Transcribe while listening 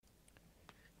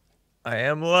I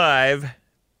am live.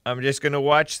 I'm just going to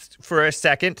watch for a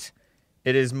second.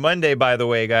 It is Monday, by the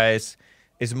way, guys.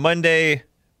 It's Monday,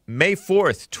 May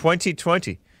 4th,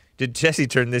 2020. Did Jesse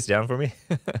turn this down for me?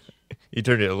 He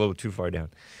turned it a little too far down.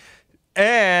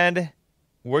 And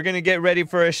we're going to get ready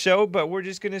for a show, but we're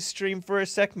just going to stream for a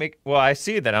sec. Well, I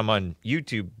see that I'm on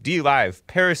YouTube, D Live,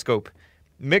 Periscope,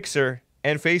 Mixer,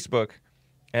 and Facebook.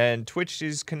 And Twitch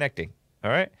is connecting.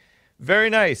 All right? Very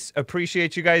nice.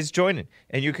 Appreciate you guys joining.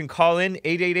 And you can call in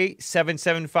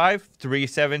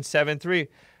 888-775-3773.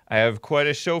 I have quite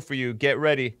a show for you. Get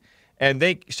ready. And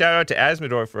shout out to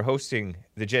Asmodor for hosting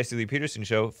the Jesse Lee Peterson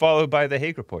show, followed by the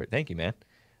Hake Report. Thank you, man.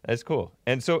 That's cool.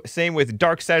 And so same with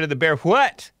Dark Side of the Bear.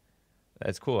 What?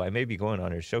 That's cool. I may be going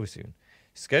on her show soon.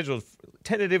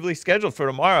 Tentatively scheduled for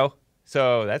tomorrow.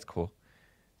 So that's cool.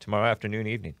 Tomorrow afternoon,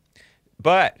 evening.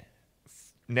 But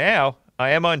now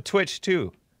I am on Twitch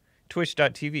too.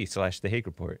 Twitch.tv/The Hake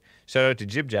Report. Shout out to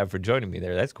Jib Jab for joining me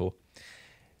there. That's cool.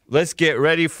 Let's get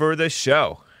ready for the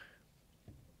show.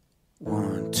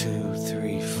 1, 2,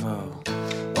 3, 4.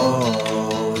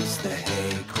 Oh, it's the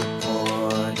Hake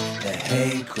Report. The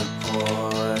Hake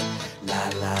Report. La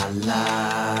la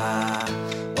la.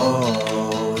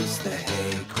 Oh, it's the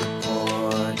Hake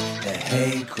Report. The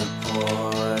Hake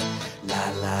Report. La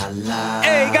la la.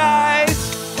 Hey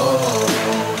guys!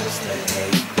 Oh, it's the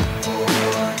Hake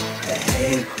Report. The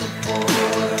Hake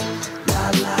Report. La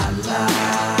la la.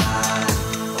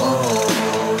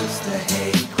 Oh, it's the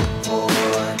Hake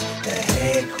Report. The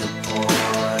Hake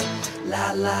Report.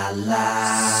 La la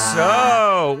la.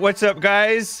 So, what's up,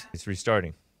 guys? It's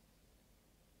restarting.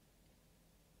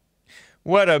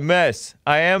 What a mess.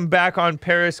 I am back on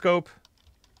Periscope.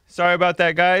 Sorry about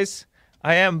that, guys.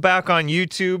 I am back on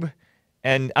YouTube,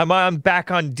 and I'm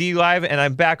back on D Live, and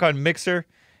I'm back on Mixer,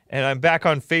 and I'm back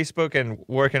on Facebook, and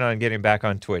working on getting back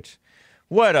on Twitch.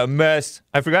 What a mess.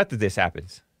 I forgot that this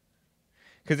happens,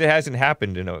 because it hasn't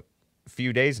happened in a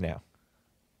few days now.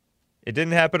 It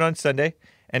didn't happen on Sunday,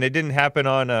 and it didn't happen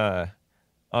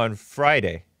on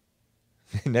Friday.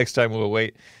 Next time we'll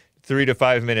wait 3 to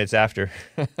 5 minutes after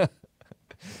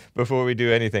before we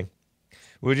do anything.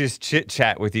 We'll just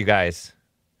chit-chat with you guys.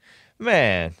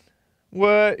 Man,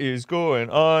 what is going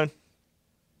on?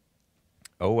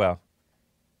 Oh, well.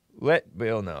 Let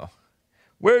Bill know.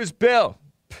 Where's Bill?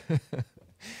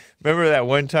 Remember that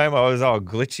one time I was all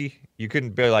glitchy? You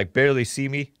couldn't barely see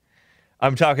me?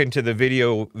 I'm talking to the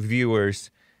video viewers.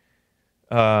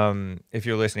 If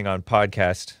you're listening on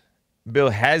podcast,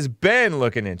 Bill has been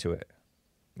looking into it.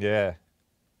 Yeah.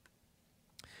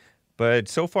 But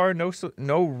so far, no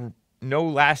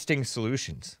lasting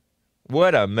solutions.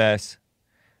 What a mess.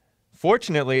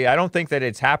 Fortunately, I don't think that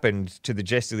it's happened to the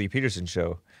Jesse Lee Peterson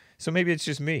show. So maybe it's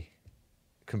just me.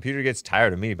 Computer gets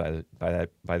tired of me by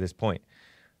this point.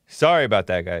 Sorry about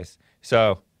that, guys.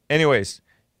 So, anyways,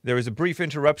 there was a brief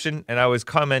interruption, and I was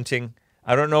commenting.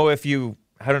 I don't know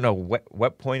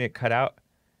what point it cut out.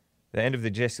 The end of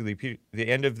the the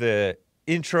end of the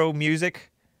intro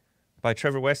music by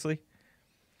Trevor Wesley.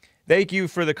 Thank you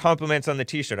for the compliments on the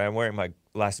t-shirt. I'm wearing my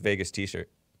Las Vegas t-shirt.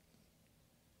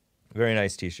 Very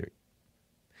nice t-shirt.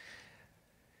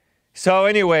 So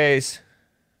anyways,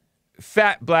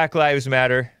 fat Black Lives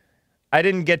Matter. I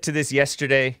didn't get to this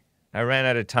yesterday. I ran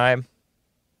out of time.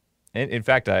 And in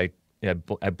fact, I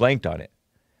blanked on it.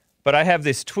 But I have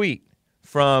this tweet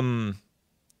from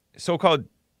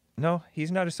no,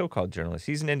 he's not a so-called journalist.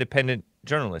 He's an independent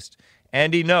journalist.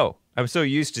 Andy No. I'm so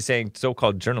used to saying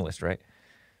so-called journalist, right?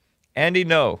 Andy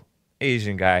No,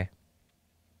 Asian guy.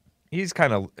 He's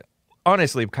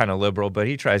honestly kind of liberal, but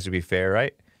he tries to be fair,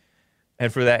 right?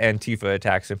 And for that, Antifa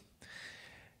attacks him.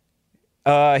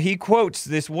 He quotes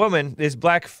this woman, this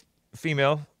black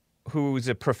female, who's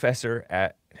a professor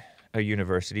at a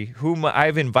university, whom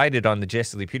I've invited on the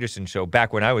Jesse Lee Peterson show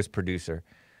back when I was producer.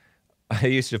 I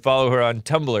used to follow her on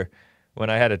Tumblr when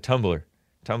I had a Tumblr.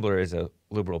 Tumblr is a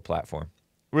liberal platform.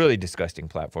 Really disgusting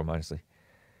platform, honestly.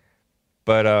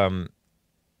 But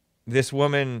this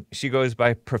woman, she goes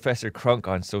by Professor Crunk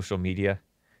on social media.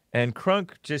 And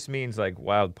Crunk just means like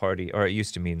wild party, or it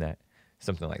used to mean that,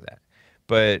 something like that.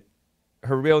 But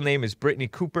her real name is Brittany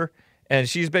Cooper, and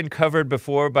she's been covered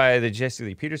before by the Jesse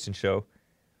Lee Peterson show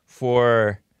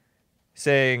for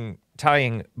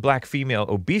tying black female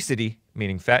obesity,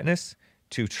 meaning fatness,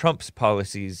 to Trump's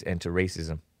policies and to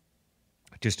racism.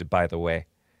 Just by the way.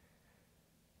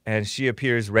 And she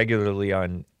appears regularly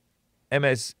on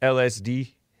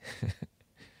MSLSD.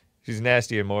 She's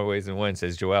nasty in more ways than one,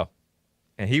 says Joel.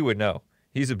 And he would know.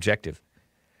 He's objective.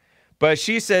 But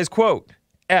she says, quote,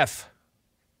 F,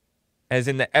 as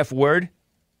in the F word,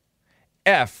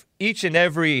 F, each and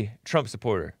every Trump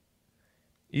supporter.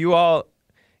 You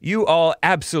all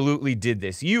absolutely did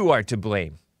this. You are to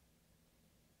blame.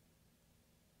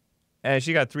 And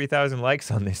she got 3,000 likes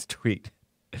on this tweet.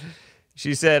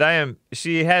 She said,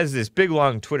 she has this big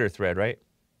long Twitter thread, right?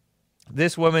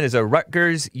 This woman is a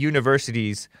Rutgers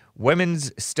University's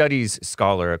women's studies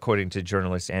scholar, according to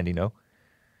journalist Andy No.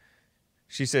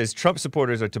 She says Trump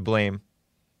supporters are to blame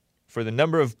for the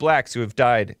number of blacks who have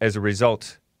died as a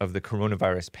result of the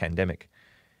coronavirus pandemic.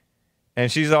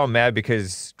 And she's all mad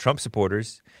because Trump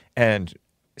supporters and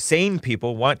sane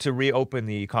people want to reopen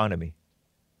the economy,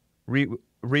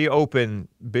 reopen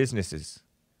businesses.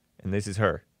 And this is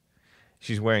her.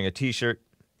 She's wearing a t-shirt,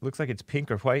 looks like it's pink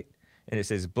or white, and it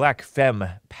says Black Femme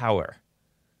Power.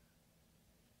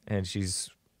 And she's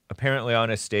apparently on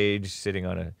a stage sitting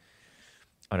on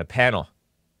a panel,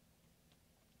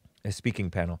 a speaking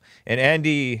panel. And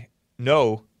Andy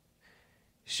No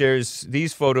shares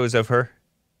these photos of her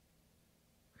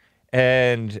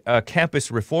and a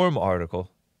campus reform article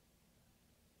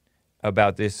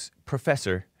about this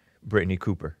professor, Brittany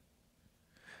Cooper.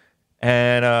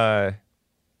 And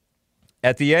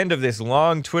at the end of this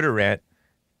long Twitter rant,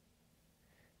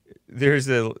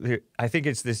 I think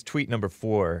it's this tweet number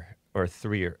 4 or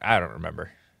 3, or I don't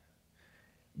remember.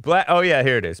 Oh yeah,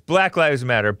 here it is. Black Lives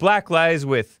Matter. Black lives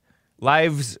with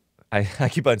lives. I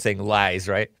keep on saying lies,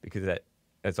 right? Because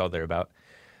that's all they're about.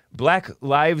 Black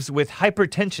lives with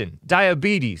hypertension,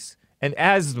 diabetes, and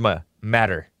asthma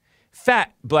matter.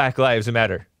 Fat Black lives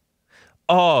matter.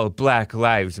 All Black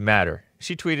lives matter.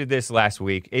 She tweeted this last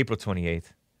week, April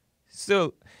 28th.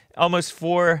 So almost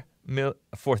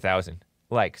 4,000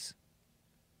 likes.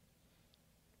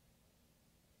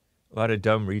 A lot of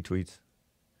dumb retweets.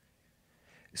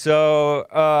 So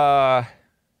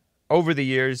over the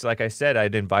years, like I said,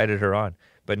 I'd invited her on,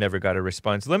 but never got a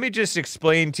response. Let me just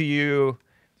explain to you.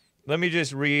 Let me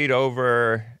just read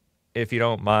over, if you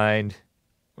don't mind,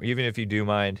 or even if you do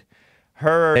mind,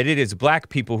 that it is black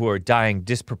people who are dying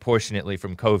disproportionately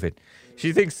from COVID.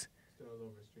 She thinks,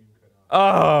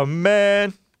 oh,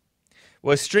 man.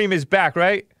 Well, stream is back,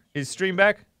 right? Is stream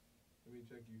back? Let me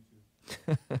check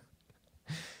YouTube.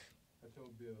 I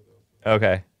told Bill, though.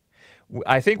 Okay.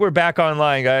 I think we're back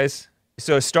online, guys.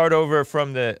 So start over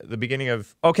from the beginning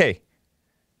of... Okay.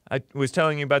 I was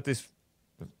telling you about this.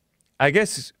 I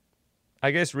guess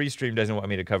Restream doesn't want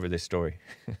me to cover this story.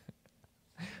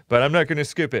 But I'm not going to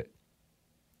skip it.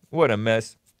 What a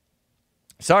mess.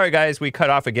 Sorry, guys. We cut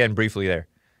off again briefly there.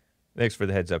 Thanks for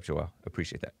the heads up, Joel.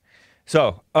 Appreciate that.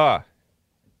 So,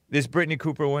 this Brittany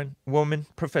Cooper woman,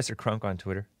 Professor Crunk on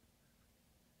Twitter.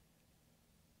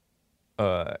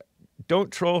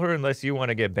 Don't troll her unless you want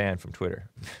to get banned from Twitter.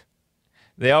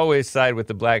 They always side with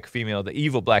the black female, the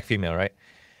evil black female, right?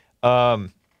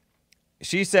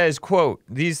 She says, quote,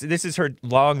 this is her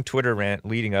long Twitter rant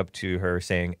leading up to her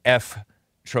saying, F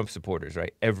Trump supporters,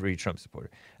 right? Every Trump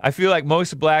supporter. I feel like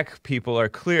most black people are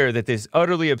clear that this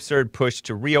utterly absurd push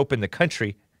to reopen the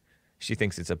country, she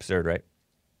thinks it's absurd, right,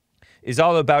 is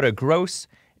all about a gross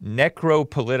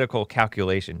necro-political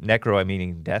calculation. Necro, I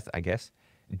meaning death, I guess.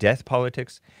 Death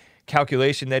politics.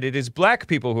 Calculation that it is black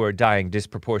people who are dying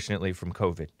disproportionately from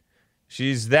COVID.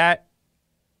 She's that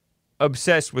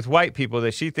obsessed with white people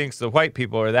that she thinks the white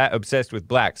people are that obsessed with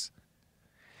blacks.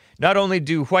 Not only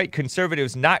do white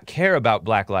conservatives not care about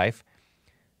black life,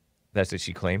 that's what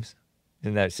she claims.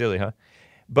 Isn't that silly, huh?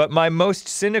 But my most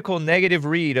cynical negative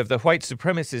read of the white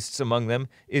supremacists among them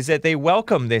is that they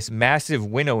welcome this massive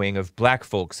winnowing of black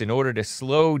folks in order to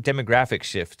slow demographic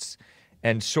shifts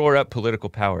and shore up political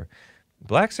power.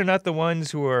 Blacks are not the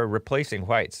ones who are replacing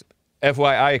whites.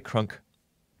 FYI, Crunk.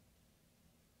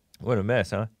 What a mess,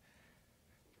 huh?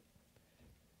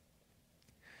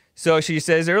 So she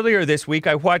says, earlier this week,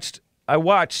 I put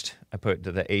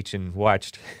the H in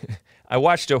watched. I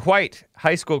watched a white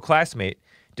high school classmate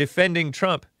defending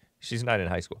Trump. She's not in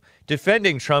high school.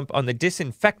 Defending Trump on the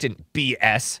disinfectant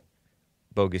BS.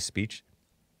 Bogus speech.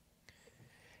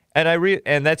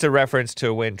 And that's a reference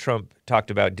to when Trump talked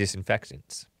about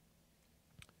disinfectants.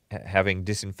 Having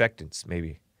disinfectants,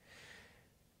 maybe,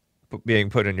 being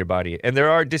put in your body. And there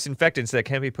are disinfectants that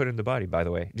can be put in the body, by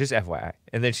the way. Just FYI.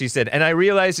 And then she said, and I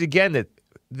realized again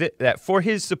that for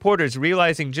his supporters,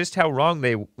 realizing just how wrong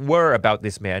they were about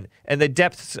this man and the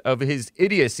depths of his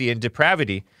idiocy and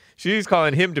depravity, she's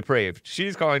calling him depraved.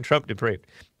 She's calling Trump depraved,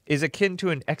 is akin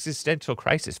to an existential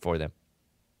crisis for them.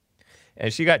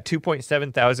 And she got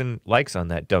 2.7 thousand likes on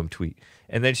that dumb tweet.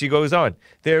 And then she goes on.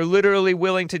 They're literally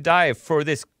willing to die for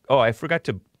this. Oh, I forgot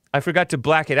to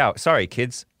black it out. Sorry,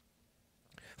 kids.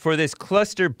 For this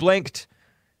cluster blanked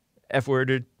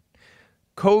F-worded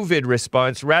COVID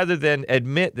response rather than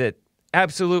admit that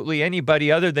Absolutely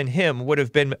anybody other than him would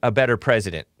have been a better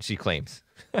president, she claims.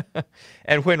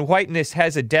 And when whiteness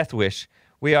has a death wish,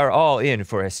 we are all in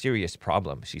for a serious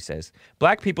problem, she says.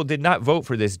 Black people did not vote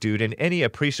for this dude in any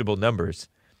appreciable numbers.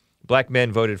 Black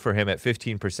men voted for him at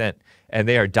 15%, and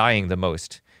they are dying the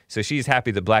most. So she's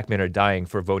happy that black men are dying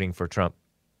for voting for Trump.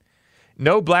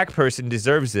 No black person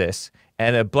deserves this,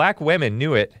 and if black women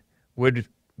knew it, would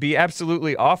be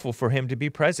absolutely awful for him to be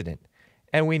president.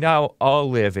 And we now all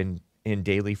live in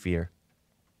daily fear.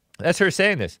 That's her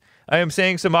saying this. I am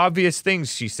saying some obvious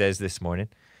things, she says this morning.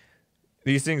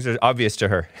 These things are obvious to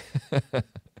her.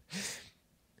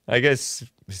 I guess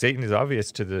Satan is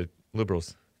obvious to the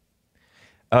liberals.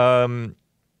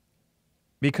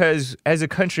 Because as a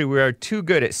country, we are too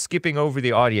good at skipping over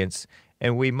the audience,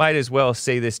 and we might as well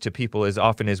say this to people as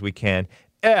often as we can.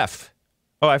 F.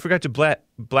 Oh, I forgot to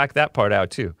black that part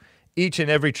out, too. Each and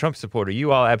every Trump supporter,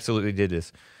 you all absolutely did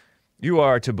this. You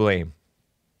are to blame.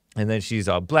 And then she's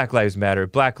all, Black Lives Matter,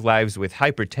 Black lives with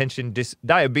hypertension,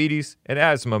 diabetes, and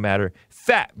asthma matter.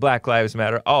 Fat Black Lives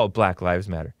Matter, all Black Lives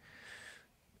Matter.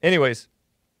 Anyways,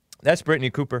 that's Brittany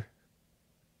Cooper.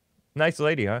 Nice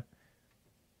lady, huh?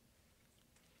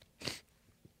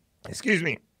 Excuse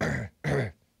me.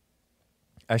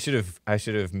 I should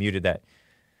have muted that.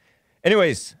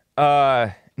 Anyways,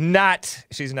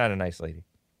 she's not a nice lady.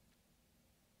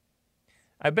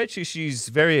 I bet you she's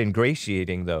very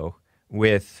ingratiating, though,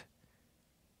 with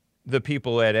the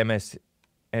people at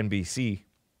MSNBC.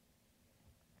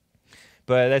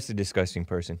 But that's a disgusting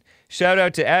person. Shout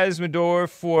out to Asmodor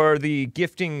for the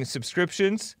gifting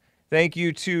subscriptions. Thank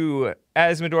you to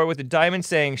Asmodor with the diamond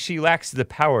saying she lacks the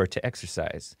power to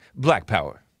exercise. Black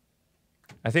power.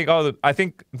 I think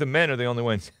the men are the only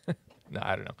ones. No,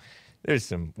 I don't know. There's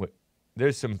some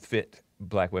fit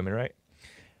black women, right?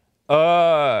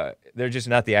 They're just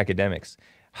not the academics.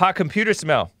 Hot computer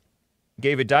smell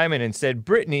gave a diamond and said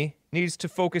Brittany needs to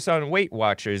focus on Weight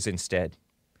Watchers instead.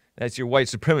 That's your white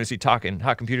supremacy talking.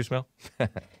 Hot computer smell.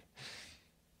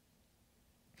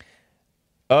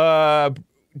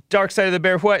 Dark Side of the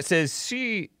Bear What says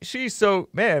she's so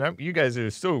man. You guys are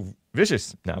so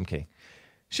vicious. No, I'm kidding.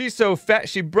 She's so fat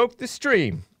she broke the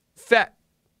stream. Fat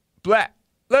black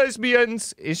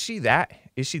lesbians. Is she that?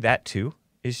 Is she that too?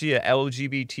 Is she a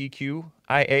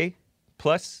LGBTQIA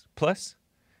plus?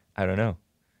 I don't know.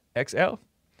 XL?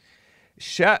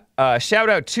 Shout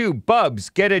out to Bubs,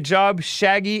 Get a Job,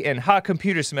 Shaggy, and Hot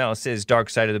Computer Smell, says Dark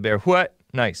Side of the Bear. What?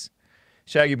 Nice.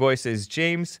 Shaggy Boy says,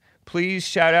 James, please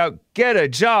shout out Get a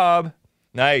Job.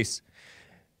 Nice.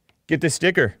 Get the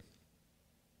sticker.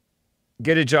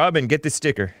 Get a job and get the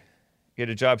sticker. Get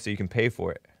a job so you can pay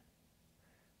for it.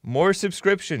 More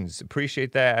subscriptions.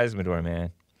 Appreciate that, Asmodor,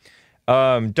 man.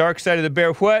 Dark Side of the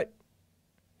Bear What?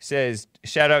 Says,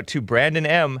 shout out to Brandon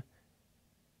M.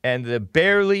 and the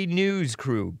Barely News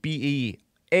crew. Bearly.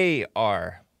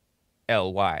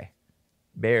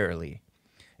 Barely.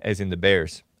 As in the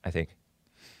Bears, I think.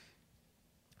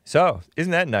 So,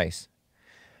 isn't that nice?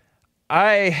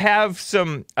 I have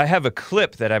a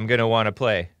clip that I'm going to want to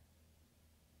play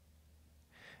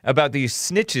about these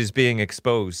snitches being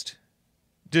exposed.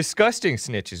 Disgusting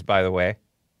snitches, by the way.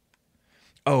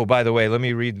 Oh, by the way, let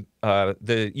me read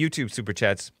the YouTube super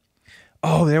chats.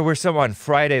 Oh, there were some on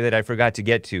Friday that I forgot to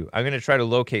get to. I'm going to try to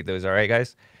locate those, all right,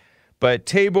 guys? But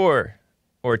Tabor,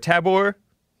 oh,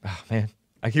 man,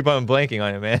 I keep on blanking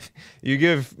on it, man. You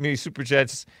give me super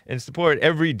chats and support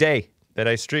every day that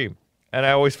I stream, and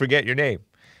I always forget your name.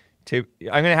 I'm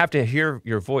going to have to hear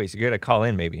your voice. You got to call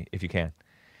in, maybe, if you can.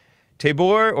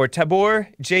 Tabor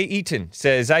J. Eaton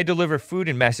says, I deliver food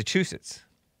in Massachusetts.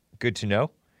 Good to know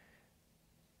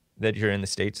that you're in the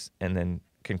States and then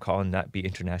can call and not be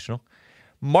international.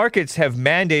 Markets have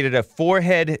mandated a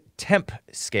forehead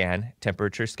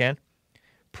temperature scan,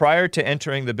 prior to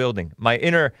entering the building. My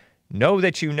inner know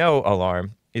that you know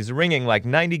alarm is ringing like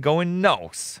 90 going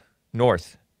north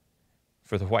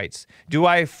for the whites. Do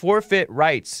I forfeit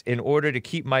rights in order to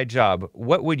keep my job?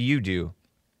 What would you do?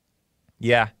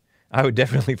 Yeah, I would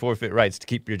definitely forfeit rights to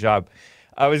keep your job.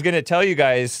 I was going to tell you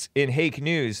guys in Hake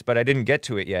News, but I didn't get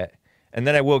to it yet. And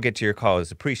then I will get to your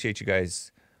calls. Appreciate you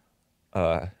guys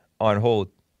on hold.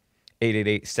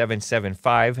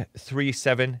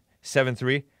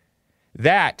 888-775-3773.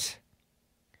 That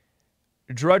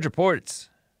Drudge reports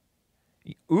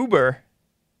Uber.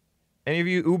 Any of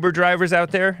you Uber drivers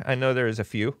out there? I know there's a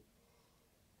few.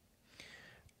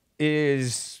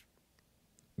 Is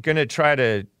going to try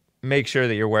to make sure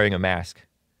that you're wearing a mask.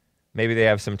 Maybe they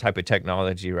have some type of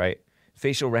technology, right?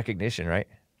 Facial recognition, right?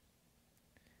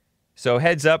 So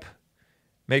heads up,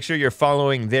 make sure you're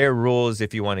following their rules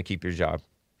if you want to keep your job.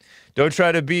 Don't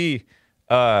try to be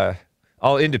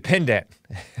all independent,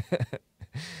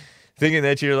 thinking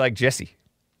that you're like Jesse.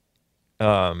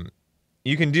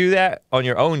 You can do that on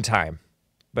your own time,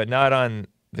 but not on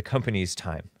the company's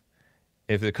time.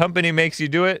 If the company makes you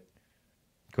do it,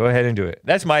 go ahead and do it.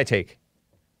 That's my take.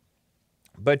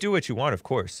 But do what you want, of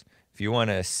course. If you want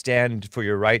to stand for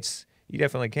your rights, you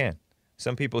definitely can.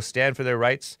 Some people stand for their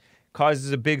rights,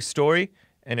 causes a big story,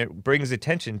 and it brings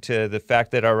attention to the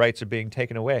fact that our rights are being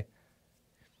taken away.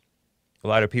 A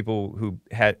lot of people who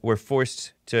were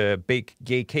forced to bake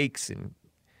gay cakes and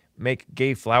make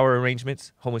gay flower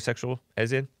arrangements, homosexual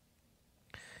as in,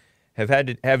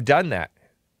 have done that.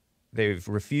 They've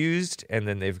refused, and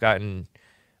then they've gotten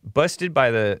busted by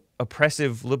the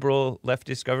oppressive liberal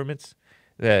leftist governments,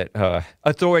 that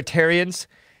authoritarians,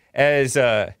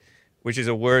 which is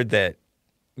a word that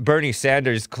Bernie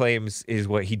Sanders claims is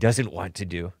what he doesn't want to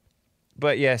do.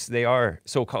 But yes, they are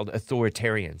so-called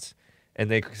authoritarians. And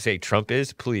they say Trump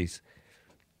is? Please.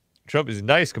 Trump is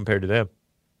nice compared to them.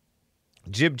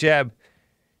 Jib Jab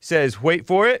says, wait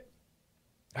for it.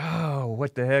 Oh,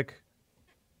 what the heck?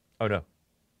 Oh, no.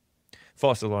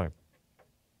 False alarm.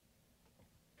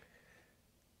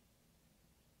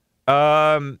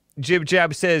 Jib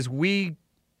Jab says, we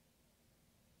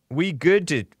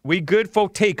good for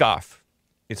takeoff.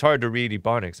 It's hard to read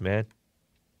Ebonics, man.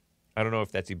 I don't know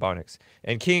if that's Ebonics.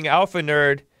 And King Alpha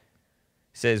Nerd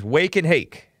says, wake and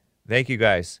hake. Thank you,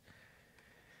 guys.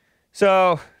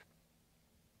 So,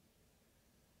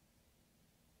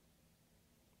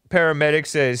 Paramedic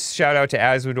says, shout out to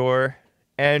Asmodor,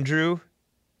 Andrew,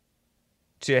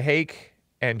 to Hake,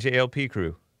 and JLP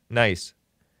crew. Nice.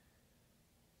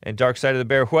 And Dark Side of the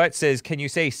Bear What says, can you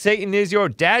say Satan is your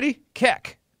daddy?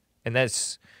 Keck. And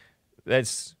that's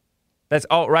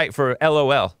alt-right for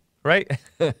LOL, right?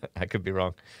 I could be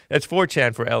wrong. That's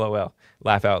 4chan for LOL.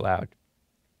 Laugh out loud.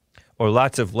 Or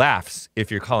lots of laughs if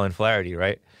you're calling Flaherty,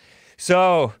 right?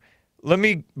 So,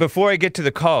 before I get to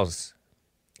the calls,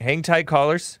 hang tight,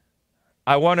 callers.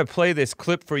 I want to play this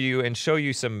clip for you and show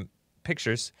you some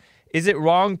pictures. Is it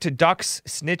wrong to dox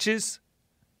snitches?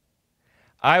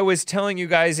 I was telling you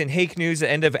guys in Hake News at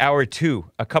the end of hour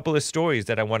 2, a couple of stories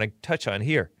that I want to touch on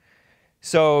here.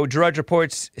 So, Drudge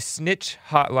reports snitch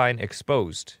hotline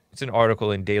exposed. It's an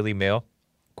article in Daily Mail,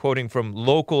 quoting from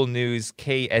local news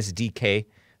KSDK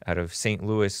out of St.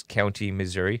 Louis County,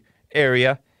 Missouri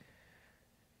area.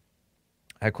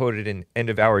 I quoted in end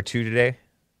of hour 2 today.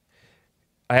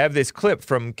 I have this clip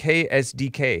from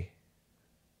KSDK.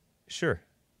 Sure.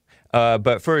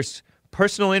 But first,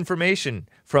 personal information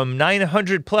from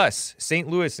 900 plus St.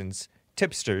 Louisans,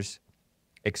 tipsters,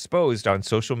 exposed on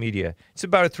social media. It's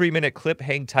about a 3-minute clip.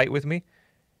 Hang tight with me.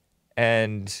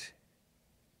 And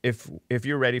if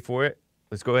you're ready for it,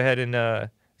 let's go ahead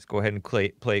and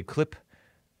play clip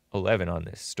 11 on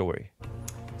this story.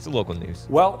 It's the local news.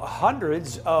 Well,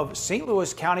 hundreds of St.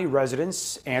 Louis County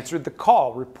residents answered the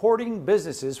call, reporting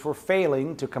businesses were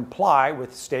failing to comply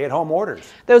with stay-at-home orders.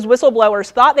 Those whistleblowers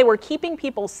thought they were keeping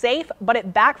people safe, but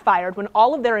it backfired when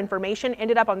all of their information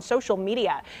ended up on social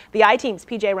media. The I-Team's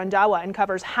PJ Randawa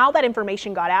uncovers how that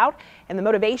information got out and the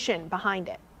motivation behind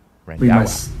it. We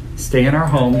must stay in our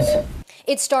homes.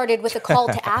 It started with a call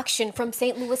to action from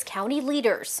St. Louis County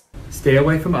leaders. Stay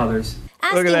away from others.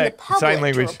 Asking the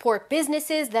public to report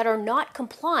businesses that are not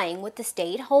complying with the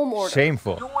stay-at-home order.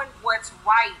 Shameful. Doing what's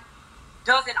right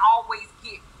doesn't always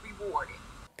get rewarded.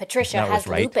 Patricia has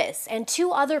lupus, and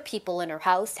 2 other people in her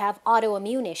house have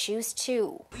autoimmune issues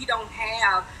too. We don't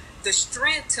have the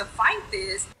strength to fight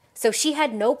this. So she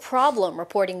had no problem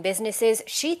reporting businesses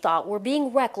she thought were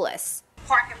being reckless.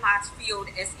 Parking lots filled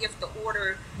as if the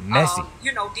order,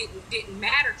 didn't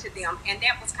matter to them, and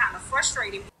that was kind of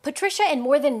frustrating. Patricia and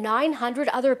more than 900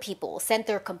 other people sent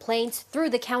their complaints through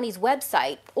the county's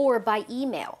website or by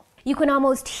email. You can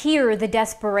almost hear the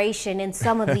desperation in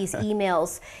some of these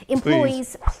emails.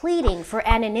 Employees pleading for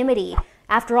anonymity.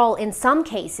 After all, in some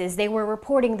cases, they were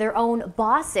reporting their own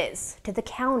bosses to the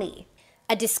county.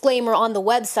 A disclaimer on the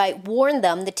website warned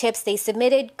them the tips they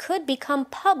submitted could become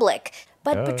public.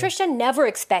 But Patricia never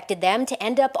expected them to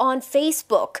end up on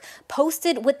Facebook,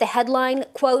 posted with the headline,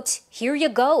 quote, "Here you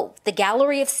go, the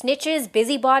gallery of snitches,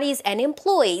 busybodies, and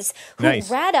employees who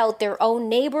rat out their own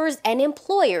neighbors and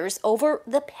employers over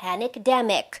the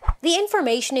panic-demic." The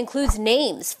information includes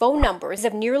names, phone numbers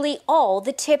of nearly all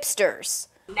the tipsters.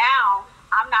 Now,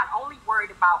 I'm not only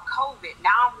worried about COVID,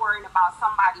 now I'm worried about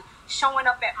somebody showing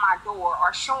up at my door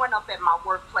or showing up at my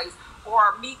workplace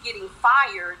or me getting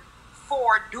fired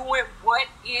for doing what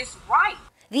is right.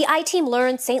 The I-Team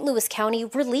learned St. Louis County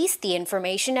released the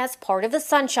information as part of the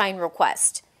Sunshine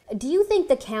Request. Do you think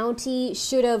the county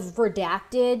should have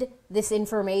redacted this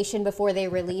information before they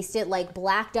released it, like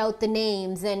blacked out the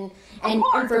names and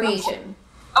information?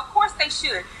 Of course they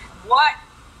should. What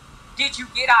did you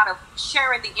get out of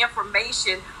sharing the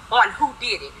information on who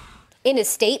did it? In a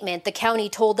statement, the county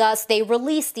told us they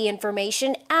released the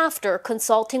information after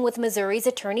consulting with Missouri's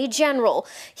Attorney General.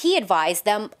 He advised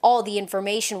them all the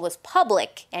information was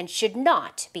public and should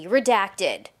not be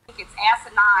redacted. I think it's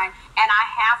asinine, and I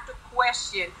have to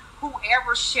question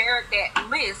whoever shared that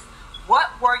list. What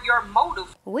were your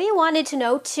motives? We wanted to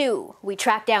know too. We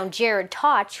tracked down Jared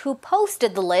Toch, who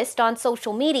posted the list on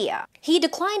social media. He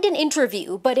declined an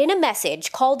interview, but in a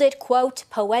message called it, quote,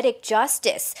 poetic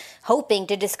justice, hoping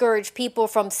to discourage people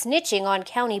from snitching on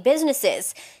county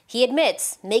businesses. He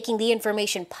admits making the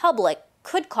information public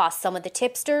could cost some of the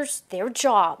tipsters their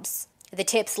jobs. The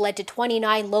tips led to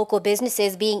 29 local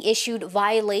businesses being issued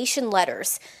violation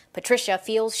letters. Patricia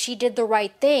feels she did the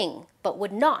right thing, but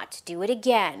would not do it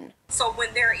again. So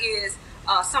when there is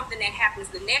something that happens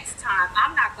the next time,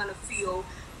 I'm not going to feel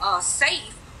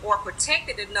safe or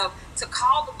protected enough to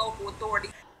call the local authority.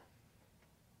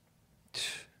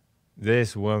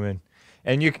 This woman.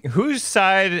 And whose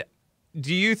side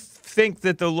do you think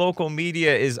that the local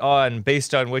media is on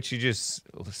based on what you just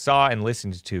saw and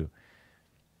listened to?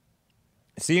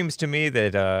 It seems to me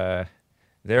that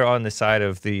they're on the side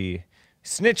of the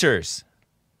snitchers.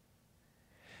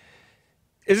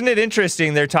 Isn't it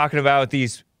interesting they're talking about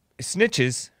these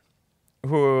snitches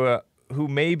who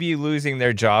may be losing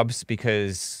their jobs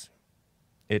because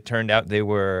it turned out they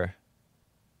were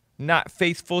not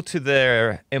faithful to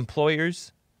their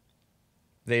employers.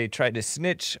 They tried to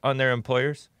snitch on their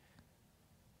employers.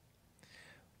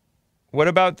 What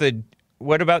about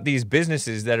these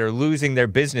businesses that are losing their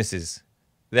businesses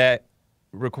that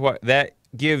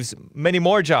gives many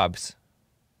more jobs?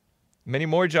 Many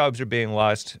more jobs are being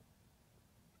lost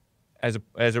as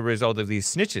a result of these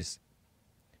snitches.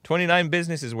 29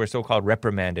 businesses were so-called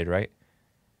reprimanded, right?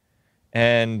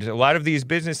 And a lot of these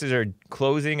businesses are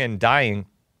closing and dying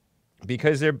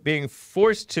because they're being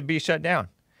forced to be shut down.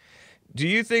 Do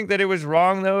you think that it was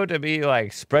wrong, though, to be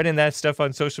like spreading that stuff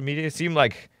on social media? It seemed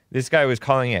like this guy was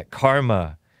calling it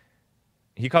karma.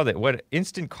 He called it what?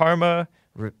 Instant karma.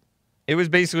 It was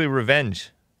basically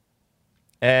revenge.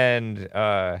 And,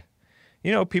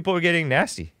 people are getting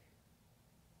nasty.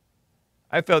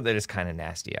 I felt that it's kind of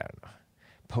nasty. I don't know.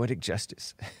 Poetic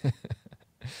justice.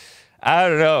 I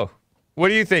don't know. What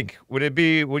do you think?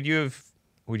 Would you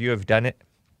have done it?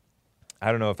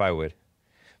 I don't know if I would.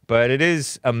 But it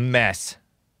is a mess.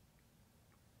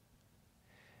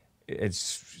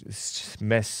 It's just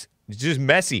mess. It's just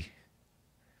messy.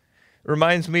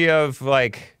 Reminds me of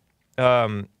like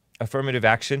affirmative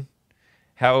action.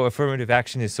 How affirmative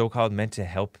action is so-called meant to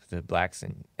help the blacks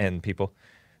and people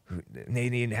who they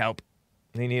need help.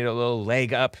 They need a little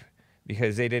leg up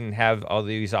because they didn't have all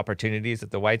these opportunities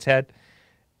that the whites had.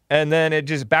 And then it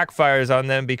just backfires on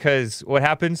them because what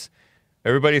happens?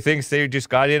 Everybody thinks they just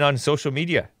got in on social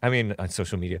media.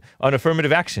 On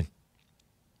affirmative action.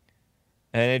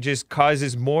 And it just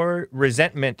causes more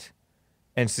resentment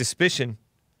and suspicion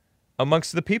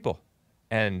amongst the people.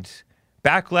 And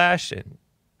backlash and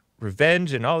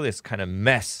revenge and all this kind of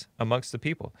mess amongst the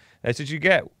people. That's what you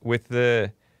get with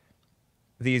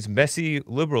these messy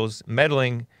liberals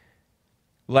meddling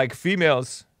like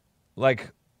females,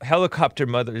 like helicopter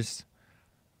mothers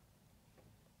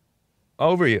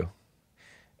over you.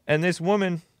 And this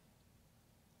woman,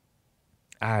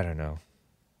 I don't know.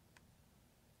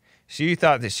 She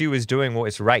thought that she was doing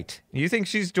what's right. You think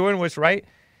she's doing what's right?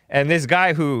 And this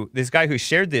guy who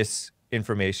shared this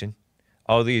information,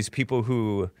 all these people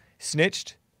who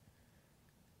snitched,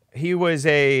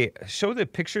 show the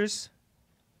pictures.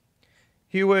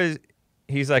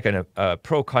 He's like a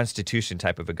pro-Constitution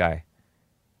type of a guy.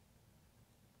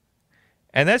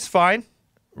 And that's fine.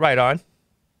 Right on.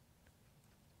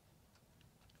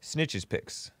 Snitches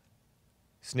pics.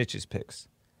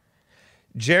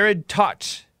 Jared Toch.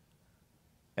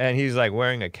 And he's like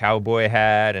wearing a cowboy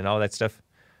hat and all that stuff.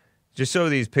 Just show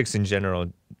these pics in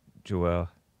general, Joel.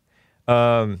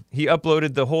 He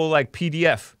uploaded the whole like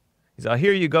PDF. He's like,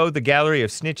 here you go, the gallery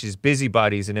of snitches,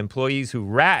 busybodies, and employees who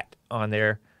rat on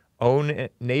their own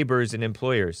neighbors and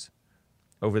employers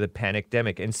over the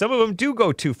pandemic. And some of them do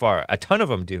go too far. A ton of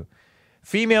them do.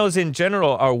 Females in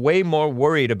general are way more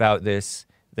worried about this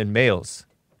than males.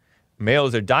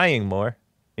 Males are dying more.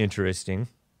 Interesting.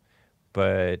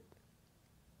 But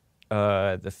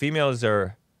the females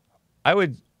are, I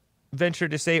would venture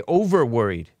to say,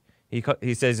 over-worried.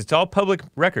 He says it's all public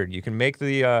record. You can make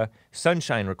the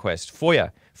sunshine request.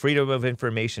 FOIA, Freedom of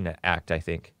Information Act, I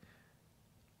think.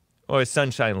 or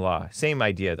sunshine law. Same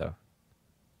idea, though.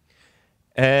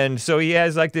 And so he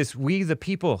has like this "We the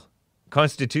People"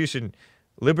 Constitution,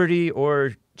 liberty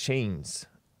or chains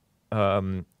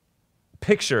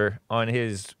picture on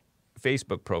his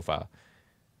Facebook profile.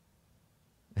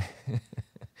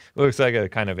 Looks like a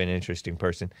kind of an interesting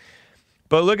person.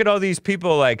 But look at all these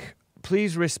people like,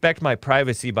 please respect my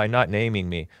privacy by not naming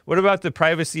me. What about the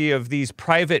privacy of these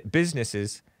private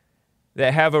businesses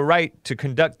that have a right to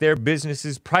conduct their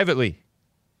businesses privately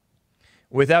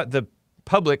without the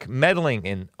public meddling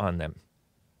in on them?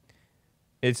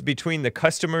 It's between the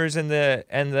customers and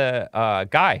the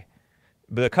guy.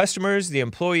 The customers, the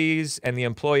employees, and the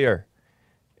employer.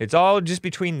 It's all just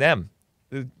between them.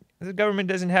 The government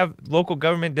doesn't have, local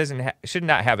government should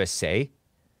not have a say.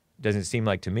 Doesn't seem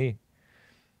like to me.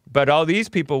 But all these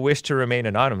people wish to remain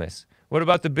anonymous. What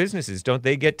about the businesses? Don't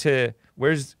they get to,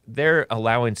 where's their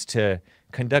allowance to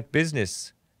conduct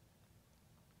business?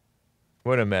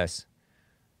 What a mess.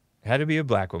 Had to be a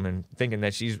black woman thinking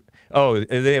that she's, oh,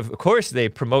 of course they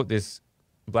promote this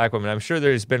black woman. I'm sure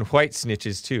there's been white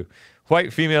snitches too.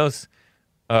 White females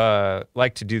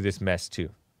like to do this mess too.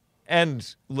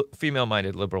 And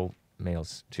female-minded liberal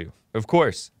males too, of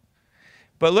course.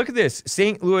 But look at this,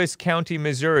 St. Louis County,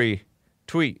 Missouri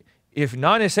tweet. If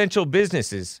non-essential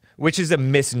businesses, which is a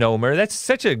misnomer, that's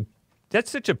such a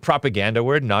propaganda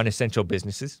word, non-essential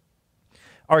businesses,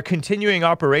 are continuing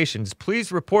operations,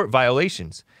 please report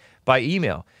violations by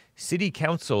email, City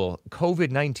Council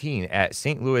COVID-19 at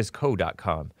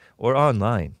stlouisco.com or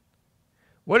online.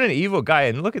 What an evil guy.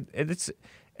 And look at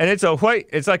it's a white,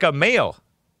 it's like a male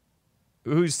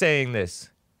who's saying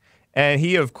this. And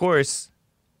he, of course,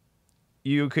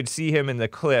 you could see him in the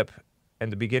clip,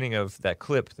 and the beginning of that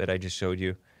clip that I just showed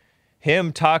you,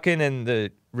 him talking and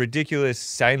the ridiculous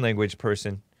sign language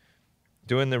person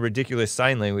doing the ridiculous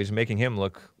sign language, making him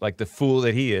look like the fool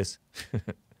that he is.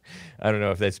 I don't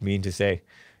know if that's mean to say.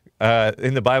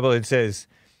 In the Bible, it says,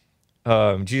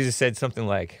 Jesus said something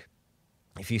like,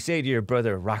 if you say to your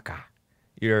brother, Raka,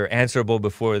 you're answerable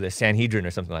before the Sanhedrin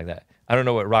or something like that. I don't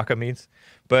know what Raka means.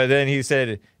 But then he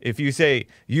said, if you say,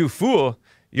 you fool,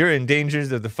 you're in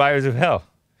dangers of the fires of hell.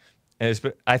 And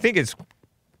I think it's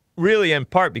really in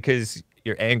part because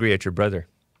you're angry at your brother.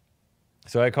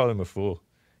 So I call him a fool.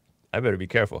 I better be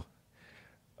careful.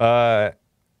 But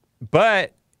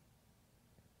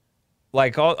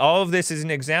like all of this is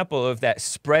an example of that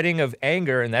spreading of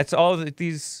anger, and that's all that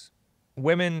these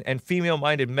women and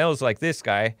female-minded males like this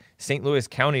guy, St. Louis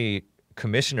County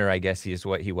Commissioner, I guess he is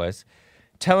what he was,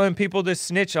 telling people to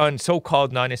snitch on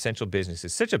so-called non-essential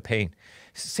businesses. Such a pain.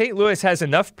 St. Louis has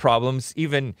enough problems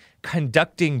even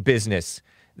conducting business.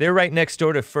 They're right next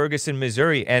door to Ferguson,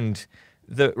 Missouri, and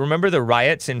remember the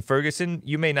riots in Ferguson?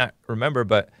 You may not remember,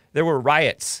 but there were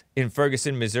riots in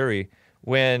Ferguson, Missouri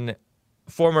when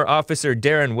former officer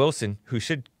Darren Wilson, who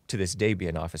should to this day be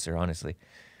an officer, honestly,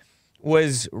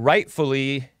 was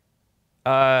rightfully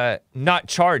not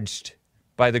charged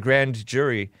by the grand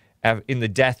jury in the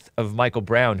death of Michael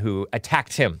Brown, who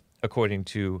attacked him, according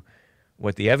to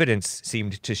what the evidence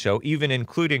seemed to show, even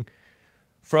including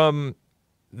from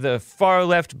the far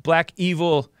left black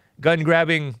evil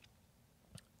gun-grabbing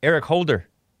Eric Holder,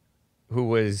 who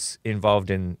was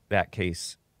involved in that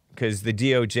case because the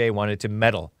DOJ wanted to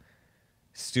meddle.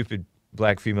 Stupid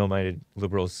black female-minded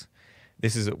liberals.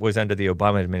 This was under the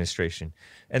Obama administration.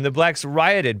 And the blacks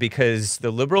rioted because the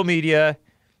liberal media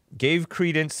gave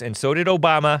credence, and so did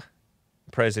Obama,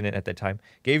 president at that time,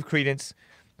 gave credence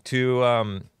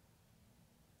to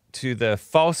the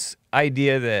false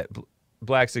idea that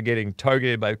blacks are getting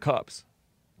targeted by cops.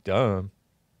 Dumb.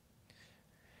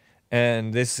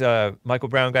 And this Michael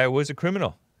Brown guy was a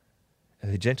criminal.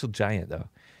 The gentle giant, though.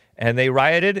 And they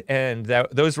rioted, and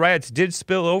those riots did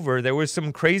spill over. There was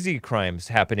some crazy crimes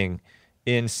happening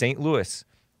in St. Louis,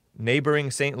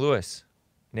 neighboring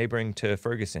to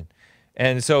Ferguson.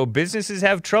 And so businesses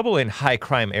have trouble in high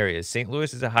crime areas. St.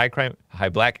 Louis is a high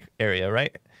black area,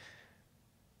 right?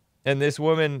 And this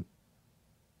woman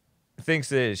thinks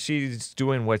that she's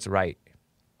doing what's right.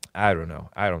 I don't know.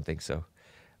 I don't think so.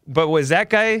 But was that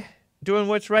guy doing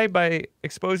what's right by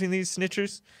exposing these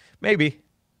snitchers? Maybe.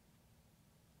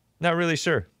 Not really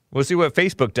sure. We'll see what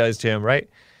Facebook does to him, right?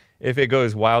 If it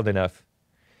goes wild enough.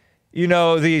 You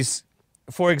know,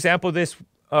 for example, this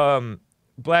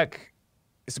black,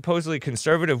 supposedly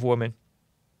conservative woman,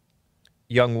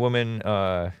 young woman,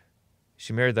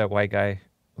 she married that white guy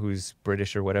who's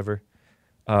British or whatever,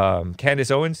 Candace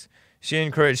Owens. She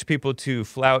encouraged people to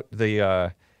flout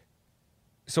the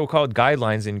so-called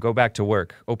guidelines and go back to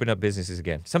work, open up businesses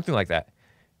again, something like that.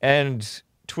 And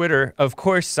Twitter, of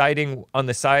course, siding on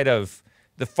the side of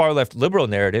the far left liberal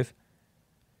narrative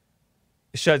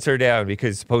shuts her down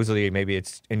because supposedly maybe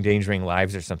it's endangering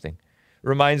lives or something.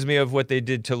 Reminds me of what they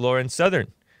did to Lauren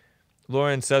Southern.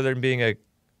 Lauren Southern being a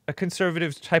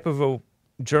conservative type of a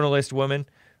journalist woman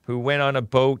who went on a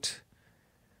boat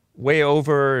way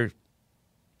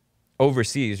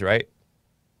overseas, right?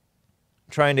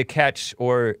 Trying to catch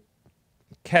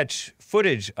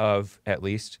footage of, at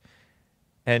least,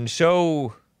 and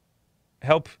just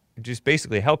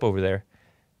basically help over there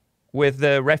with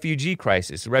the refugee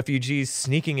crisis. Refugees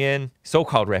sneaking in,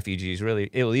 so-called refugees, really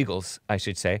illegals, I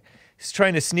should say, is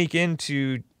trying to sneak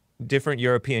into different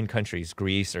European countries,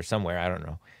 Greece or somewhere, I don't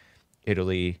know,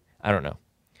 Italy, I don't know.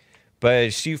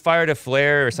 But she fired a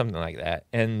flare or something like that,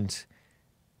 and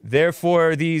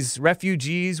therefore these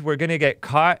refugees were going to get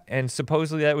caught, and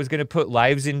supposedly that was going to put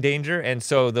lives in danger, and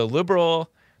so the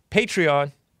liberal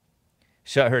Patreon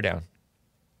shut her down.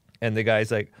 And the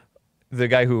guy's like, the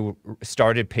guy who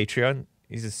started Patreon,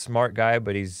 he's a smart guy,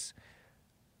 but he's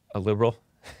a liberal.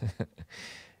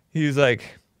 He's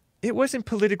like, it wasn't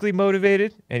politically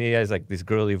motivated, and he has like this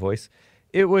girly voice.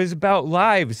 It was about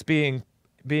lives being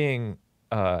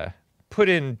put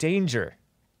in danger.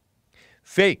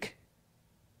 Fake.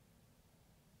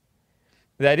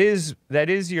 That is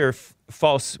your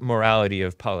false morality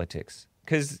of politics,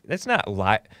 because that's not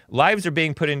lives are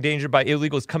being put in danger by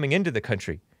illegals coming into the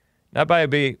country, not by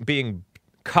being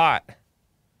caught.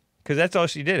 Because that's all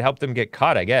she did, help them get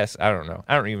caught, I guess. I don't know.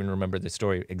 I don't even remember the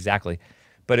story exactly.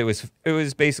 But it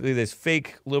was basically this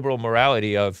fake liberal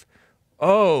morality of,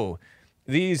 oh,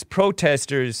 these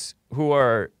protesters who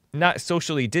are not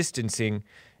socially distancing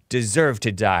deserve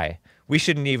to die. We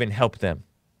shouldn't even help them.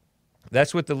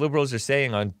 That's what the liberals are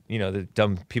saying on, the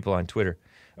dumb people on Twitter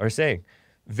are saying.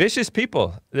 Vicious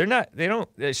people.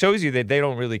 It shows you that they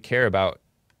don't really care about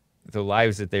the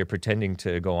lives that they're pretending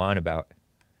to go on about.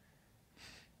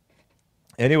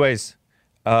 Anyways,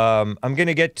 I'm going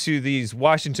to get to these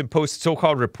Washington Post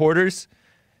so-called reporters.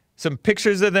 Some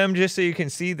pictures of them just so you can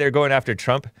see they're going after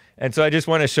Trump. And so I just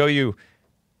want to show you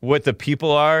what the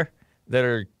people are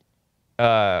that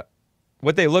are,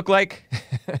 what they look like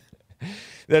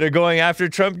that are going after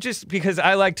Trump, just because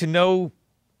I like to know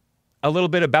a little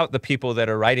bit about the people that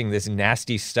are writing this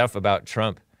nasty stuff about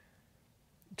Trump,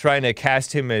 trying to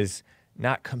cast him as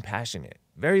not compassionate,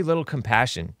 very little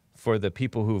compassion for the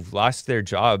people who've lost their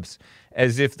jobs,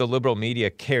 as if the liberal media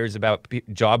cares about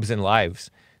jobs and lives.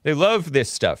 They love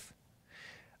this stuff.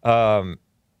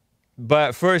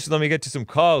 But first, let me get to some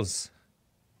calls.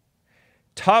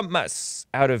 Thomas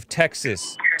out of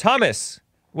Texas. Thomas,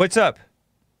 what's up?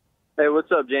 Hey,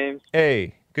 what's up, James?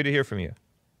 Hey, good to hear from you.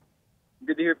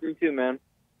 Good to hear from you too, man.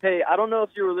 Hey, I don't know if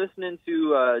you were listening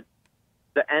to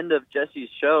the end of Jesse's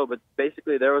show, but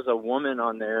basically there was a woman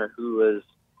on there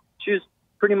she was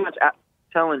pretty much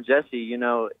telling Jesse,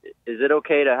 is it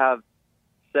okay to have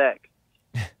sex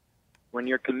when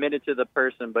you're committed to the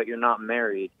person but you're not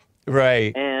married?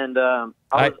 Right. And I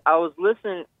was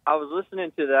listening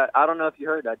to that. I don't know if you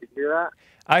heard that. Did you hear that?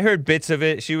 I heard bits of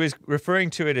it. She was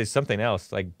referring to it as something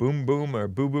else, like boom boom or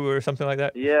boo boo or something like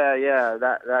that. Yeah,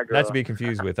 that girl. Not to be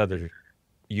confused with other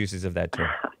uses of that term.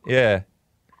 Yeah.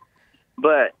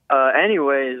 But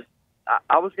anyways,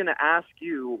 I was going to ask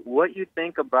you what you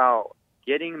think about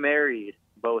getting married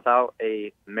but without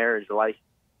a marriage license.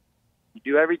 You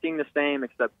do everything the same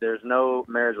except there's no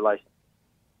marriage license.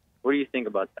 What do you think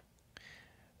about that?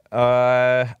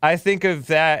 I think of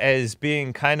that as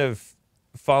being kind of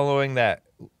following that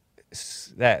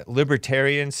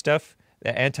libertarian stuff,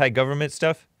 that anti-government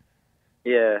stuff.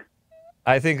 Yeah.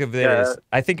 I think of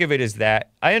it as that.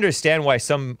 I understand why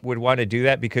some would want to do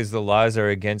that, because the laws are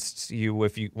against you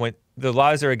when the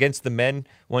laws are against the men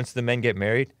once the men get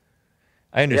married.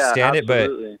 I understand it,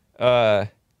 but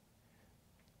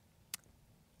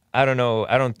I don't know.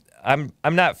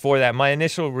 I'm not for that. My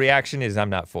initial reaction is I'm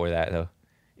not for that, though.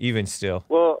 Even still.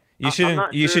 Well, you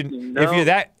shouldn't.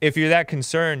 If you're that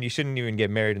concerned, you shouldn't even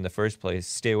get married in the first place.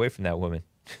 Stay away from that woman.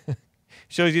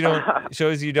 Shows you don't.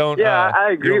 Yeah,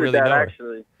 I agree with really that. know her.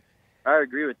 Actually, I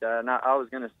agree with that. And I was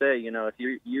gonna say,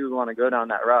 if you want to go down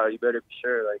that route, you better be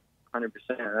sure, like 100%,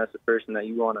 that's the person that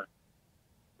you want to,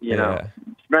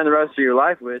 spend the rest of your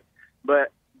life with.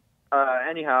 But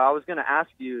anyhow, I was gonna ask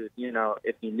you,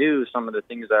 if you knew some of the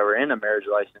things that were in a marriage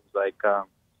license, like.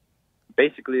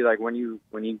 Basically, like when you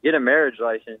get a marriage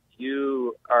license,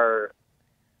 you're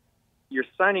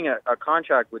signing a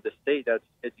contract with the state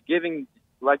it's giving,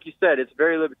 like you said, it's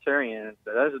very libertarian.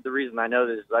 So that's the reason I know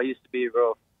this. I used to be a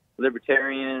real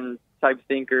libertarian type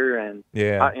thinker, and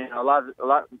a lot.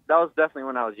 That was definitely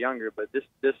when I was younger, but this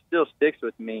still sticks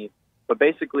with me. But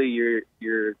basically, you're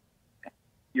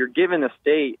you're giving the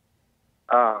state,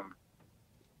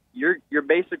 you're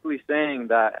basically saying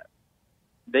that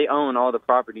they own all the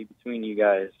property between you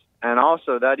guys. And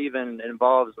also that even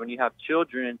involves when you have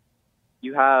children,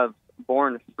 you have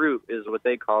born fruit is what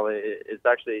they call it. This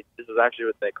is actually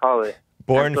what they call it.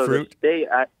 Born fruit?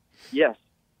 Yes.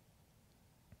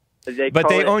 But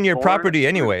they own your property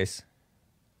anyways,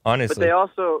 honestly. But they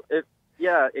also,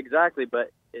 yeah, exactly.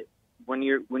 But when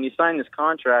you sign this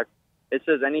contract, it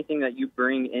says anything that you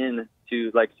bring in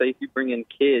to, like, say if you bring in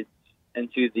kids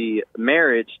into the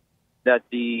marriage, that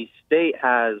the state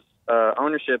has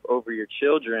ownership over your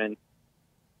children.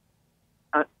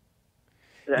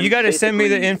 You got to send me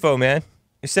the info, man.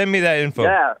 Send me that info.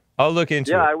 Yeah. I'll look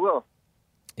into it. Yeah, I will.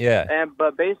 Yeah.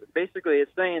 But basically,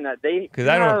 it's saying that because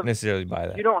I don't necessarily buy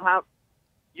that. You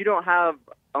don't have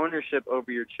ownership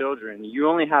over your children. You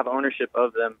only have ownership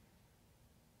of them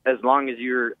as long as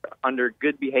you're under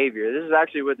good behavior. This is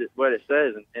actually what it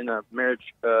says in the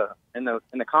marriage in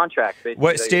the contract. Basically,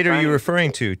 what state are you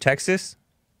referring to? Texas?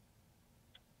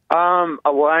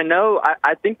 Well, I know.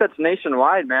 I think that's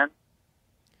nationwide, man.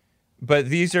 But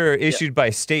these are issued by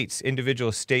states,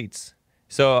 individual states.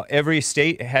 So every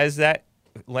state has that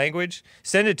language.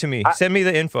 Send it to me. Send me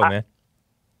the info, man.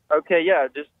 Okay, yeah.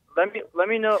 Just let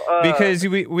me know. Because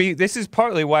we this is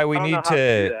partly why we need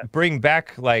to bring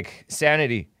back like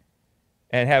sanity,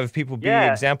 and have people be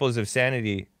examples of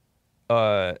sanity,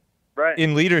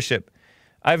 in leadership.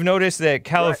 I've noticed that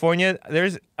California.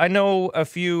 I know a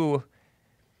few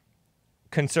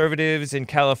conservatives in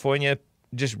California,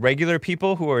 just regular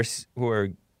people who are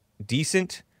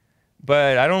decent,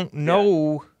 but I don't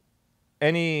know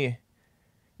any,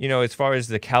 as far as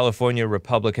the California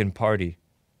Republican Party.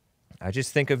 I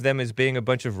just think of them as being a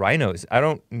bunch of rhinos. I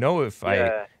don't know if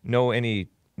I know any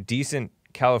decent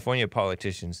California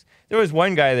politicians. There was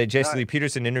one guy that Jesse Lee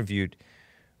Peterson interviewed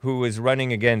who was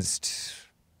running against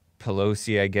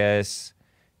Pelosi, I guess,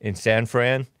 in San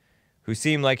Fran, who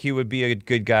seemed like he would be a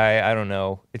good guy. I don't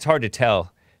know. It's hard to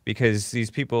tell because these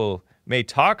people may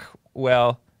talk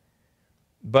well,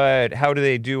 but how do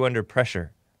they do under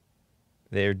pressure?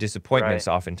 They're disappointments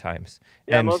oftentimes.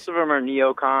 Yeah, and most of them are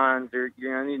neocons. They're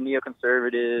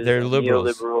neoconservatives. They're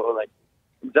liberals. Neoliberal,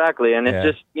 exactly. And it's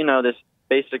just this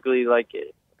basically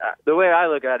the way I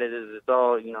look at it is it's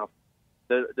all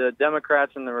the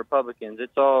Democrats and the Republicans.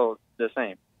 It's all the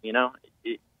same.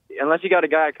 Unless you got a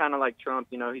guy kind of like Trump,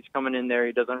 he's coming in there.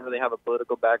 He doesn't really have a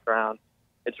political background.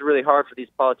 It's really hard for these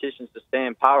politicians to stay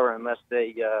in power unless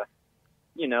they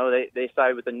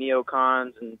side with the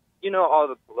neocons and, all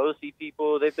the Pelosi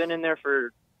people. They've been in there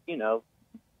for,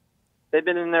 they've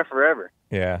been in there forever.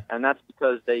 Yeah. And that's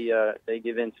because they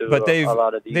give into but a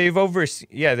lot of these. They've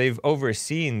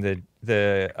overseen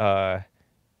the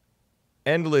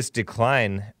endless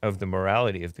decline of the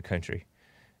morality of the country.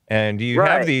 And you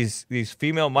have these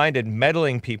female-minded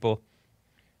meddling people,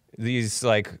 these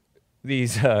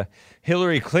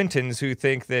Hillary Clintons who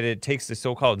think that it takes the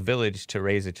so-called village to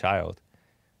raise a child.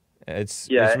 It's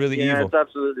really evil. It's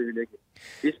absolutely ridiculous.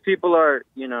 These people are,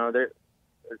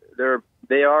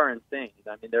 they are insane.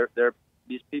 I mean,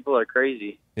 these people are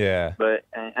crazy. Yeah. But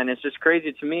and it's just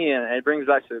crazy to me, and it brings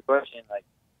back to the question,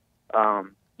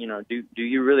 do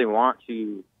you really want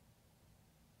to?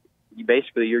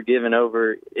 Basically, you're giving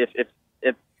over if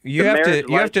you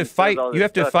have to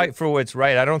fight for what's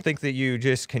right. I don't think that you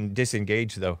just can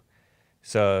disengage though.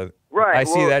 So I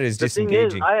see that as disengaging.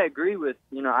 Thing is, I agree with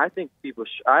I think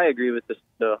I agree with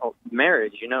the whole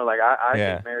marriage. I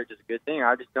think marriage is a good thing.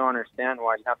 I just don't understand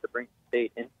why you have to bring the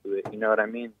state into it. You know what I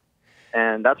mean?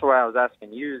 And that's why I was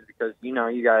asking you, is because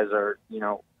you guys are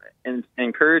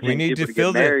encouraging people to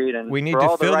get married, and for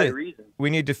all the right reasons. We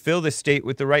need to fill the state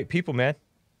with the right people, man.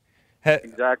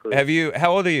 Exactly.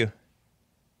 How old are you?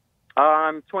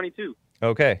 I'm 22.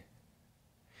 Okay.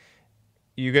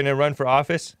 You gonna run for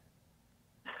office?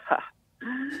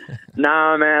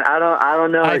 Nah, man. I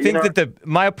don't know. I think that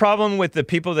my problem with the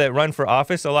people that run for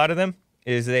office, a lot of them,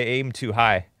 is they aim too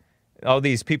high. All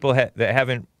these people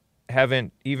that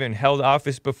haven't even held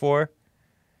office before.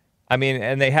 I mean,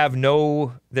 and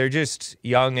they're just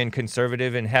young and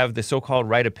conservative and have the so-called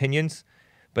right opinions,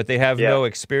 but they have no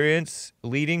experience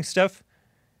leading stuff.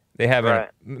 They haven't.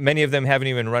 Many of them haven't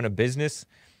even run a business.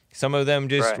 Some of them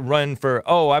just run for,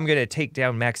 I'm going to take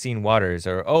down Maxine Waters,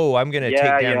 or I'm going to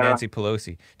take down Nancy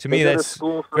Pelosi. To me, that's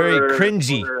very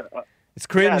cringy. It's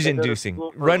cringe-inducing.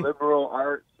 Run liberal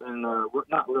arts and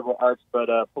not liberal arts, but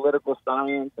political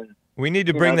science, and we need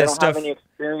to bring that stuff. They don't have any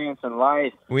experience in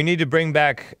life. We need to bring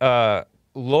back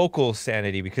local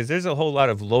sanity, because there's a whole lot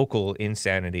of local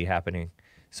insanity happening.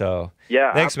 So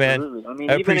thanks, absolutely. man. I mean,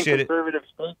 I even appreciate in conservative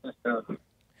states and stuff.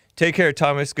 Take care,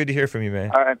 Thomas. Good to hear from you,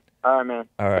 man. All right, man.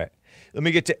 All right. Let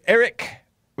me get to Eric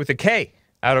with a K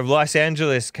out of Los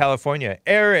Angeles, California.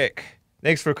 Eric,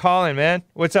 thanks for calling, man.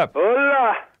 What's up?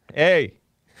 Hola. Hey.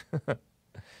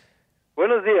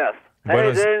 Buenos dias.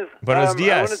 Hey, James. Buenos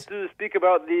dias. I wanted to speak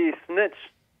about the snitch.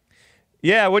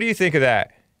 Yeah, what do you think of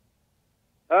that?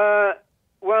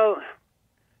 Well,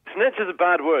 snitch is a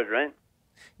bad word, right?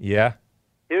 Yeah.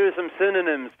 Here are some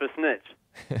synonyms for snitch.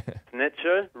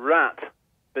 Snitcher, rat,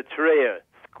 betrayer,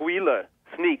 squealer,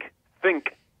 sneak,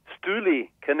 fink, stoolie,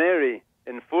 canary,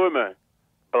 informer,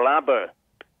 blabber,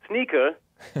 sneaker,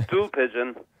 stool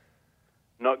pigeon.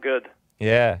 Not good.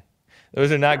 Yeah.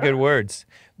 Those are not good words.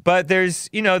 But there's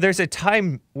a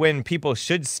time when people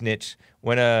should snitch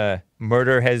when a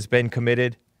murder has been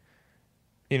committed.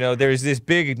 There's this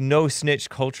big no snitch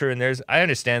culture, and I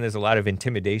understand there's a lot of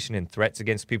intimidation and threats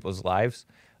against people's lives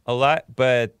a lot,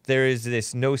 but there is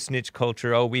this no snitch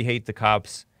culture. Oh, we hate the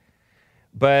cops.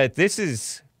 But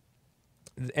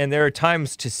and there are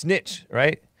times to snitch,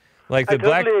 right? Like the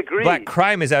black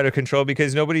crime is out of control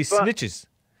because nobody snitches.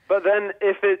 But then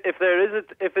if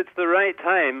it's the right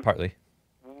time, partly,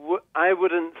 I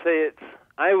wouldn't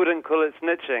call it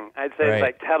snitching. I'd say it's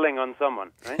like telling on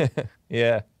someone, right?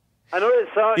 Yeah. I know it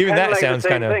sounds even that like sounds the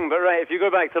same kind of thing, but right, if you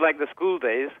go back to like the school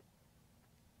days,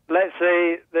 let's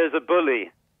say there's a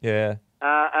bully, yeah,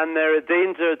 and they're a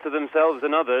danger to themselves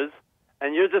and others,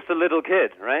 and you're just a little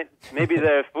kid, right? Maybe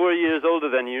they're 4 years older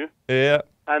than you, yeah,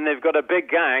 and they've got a big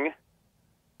gang,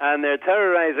 and they're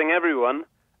terrorizing everyone,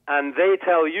 and they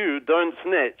tell you, don't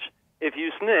snitch. If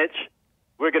you snitch,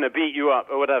 we're going to beat you up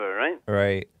or whatever, right?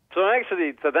 Right. So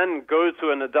actually, to then go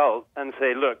to an adult and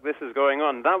say, look, this is going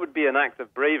on, that would be an act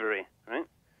of bravery, right?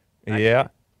 Actually. Yeah.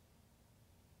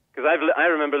 Because I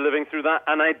remember living through that,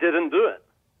 and I didn't do it.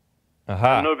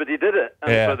 Aha. And nobody did it.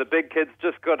 And so the big kids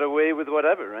just got away with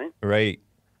whatever, right? Right.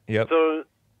 Yep. So,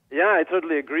 yeah, I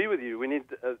totally agree with you. We need.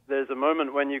 There's a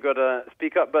moment when you got to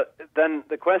speak up, but then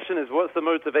the question is, what's the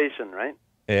motivation, right?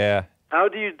 Yeah. How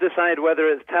do you decide whether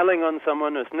it's telling on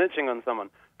someone or snitching on someone?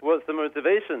 What's the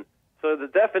motivation? So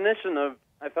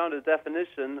I found a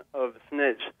definition of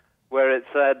snitch where it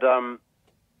said,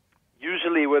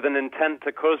 usually with an intent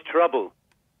to cause trouble.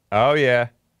 Oh, yeah.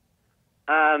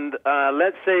 And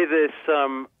let's say this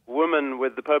woman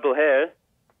with the purple hair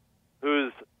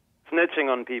who's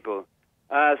snitching on people,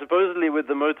 supposedly with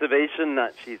the motivation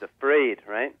that she's afraid,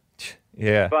 right?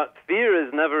 Yeah. But fear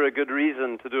is never a good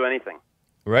reason to do anything.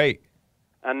 Right.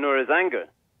 And nor is anger.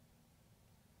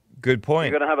 Good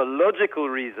point. You've got to have a logical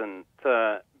reason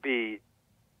to be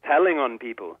telling on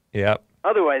people. Yep.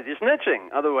 Otherwise, you're snitching.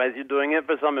 Otherwise, you're doing it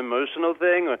for some emotional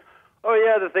thing. Or, oh,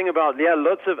 yeah, the thing about,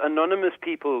 lots of anonymous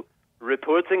people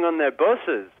reporting on their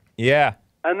bosses. Yeah.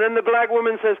 And then the black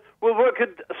woman says, well, what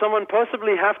could someone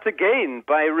possibly have to gain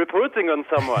by reporting on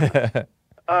someone?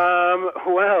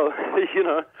 Well,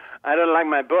 I don't like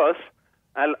my boss,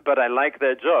 but I like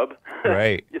their job.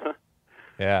 Right.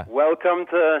 Yeah. Welcome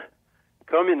to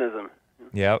communism.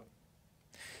 Yep.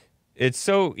 It's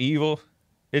so evil.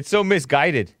 It's so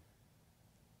misguided.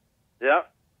 Yeah.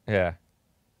 Yeah.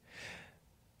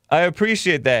 I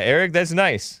appreciate that, Eric. That's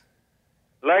nice.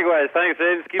 Likewise. Thanks,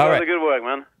 James. Keep up the good work,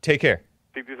 man. Take care.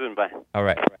 Speak to you soon. Bye. All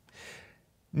right.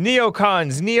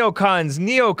 Neocons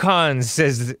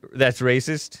says that's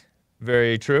racist.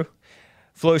 Very true.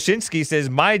 Floshinsky says,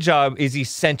 my job is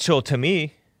essential to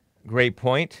me. Great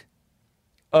point.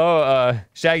 Oh,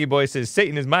 Shaggy Boy says,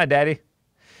 Satan is my daddy.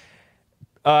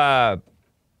 Petcher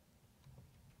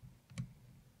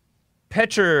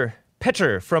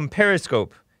from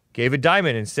Periscope gave a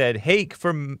diamond and said, Hake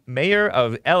for mayor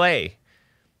of L.A.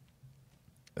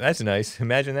 That's nice.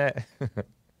 Imagine that.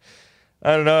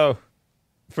 I don't know.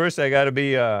 First, I got to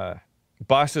be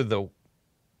boss of the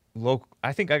local.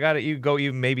 I think I got to go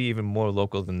maybe even more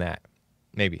local than that.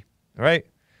 Maybe. All right?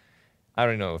 I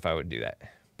don't know if I would do that,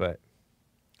 but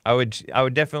I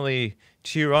would definitely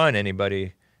cheer on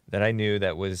anybody that I knew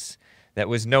that was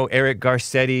no Eric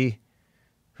Garcetti,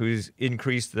 who's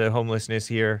increased the homelessness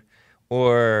here,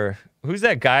 or who's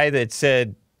that guy that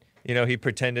said, he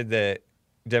pretended that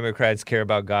Democrats care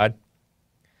about God?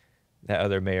 That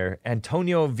other mayor,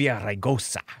 Antonio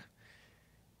Villaraigosa.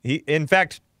 In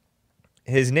fact,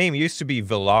 his name used to be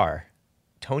Villar,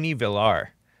 Tony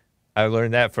Villar. I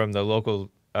learned that from the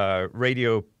local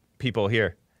radio people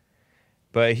here.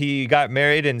 But he got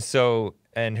married, and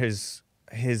his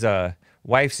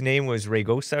wife's name was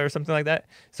Raigosa or something like that.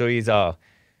 So he's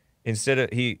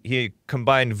he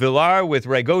combined Villar with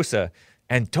Raigosa,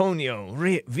 Antonio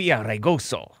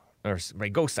Villaraigosa or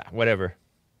Raigosa, whatever.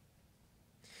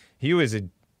 He was a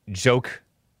joke.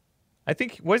 I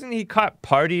think, wasn't he caught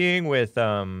partying with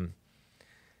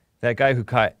that guy who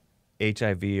caught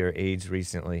HIV or AIDS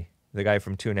recently? The guy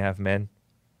from 2.5 Men.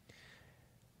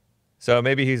 So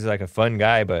maybe he's like a fun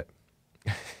guy, but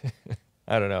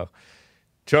I don't know.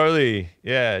 Charlie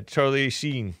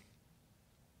Sheen,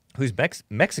 who's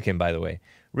Mexican, by the way.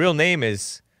 Real name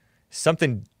is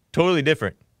something totally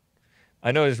different.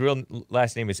 I know his real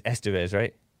last name is Estevez,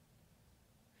 right?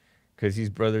 Because he's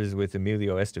brothers with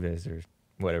Emilio Estevez or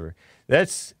whatever.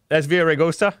 That's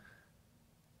Villaraigosa.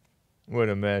 What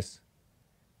a mess.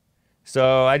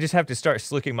 So I just have to start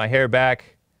slicking my hair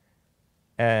back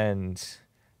and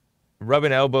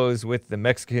rubbing elbows with the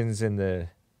Mexicans and the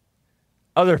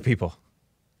other people.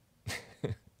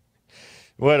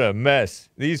 What a mess.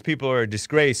 These people are a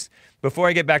disgrace. Before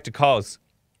I get back to calls,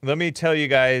 let me tell you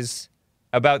guys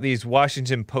about these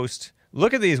Washington Post.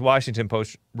 Look at these Washington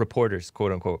Post reporters,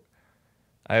 quote unquote.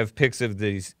 I have pics of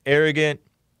these arrogant,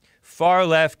 far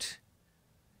left,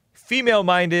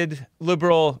 female-minded,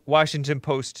 liberal Washington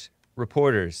Post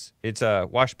reporters. It's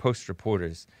Wash Post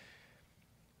reporters.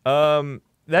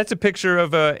 That's a picture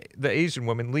of the Asian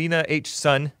woman, Lena H.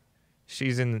 Sun. She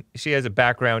has a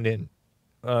background in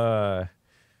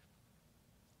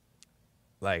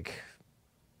like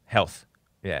health.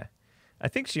 Yeah. I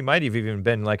think she might have even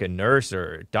been like a nurse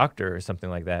or a doctor or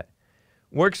something like that.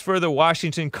 Works for the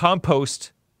Washington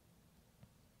Compost.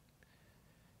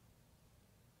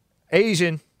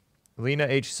 Asian, Lena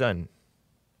H. Sun.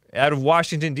 Out of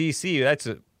Washington, D.C. That's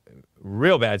a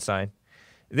real bad sign.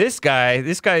 This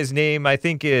guy's name, I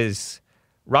think, is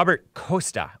Robert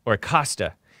Costa.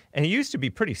 And he used to be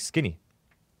pretty skinny.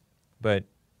 But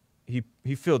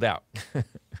he filled out.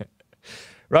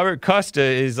 Robert Costa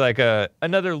is like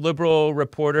another liberal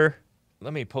reporter.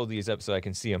 Let me pull these up so I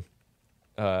can see him.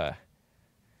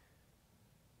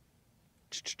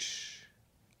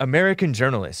 American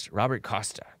journalist, Robert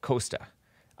Costa.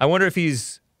 I wonder if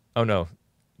he's, oh no,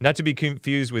 not to be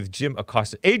confused with Jim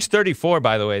Acosta. Age 34,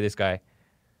 by the way, this guy.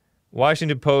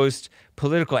 Washington Post,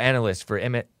 political analyst for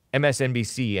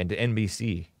MSNBC and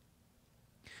NBC.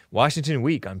 Washington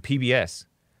Week on PBS.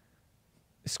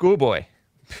 Schoolboy.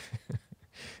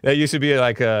 That used to be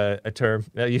like a term.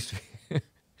 That used to be.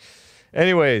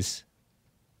 Anyways,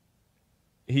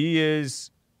 he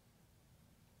is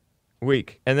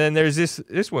weak. And then there's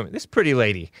this woman, this pretty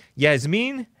lady,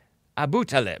 Yasmin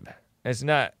Abutaleb. That's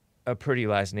not a pretty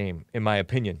last name, in my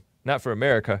opinion. Not for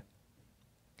America.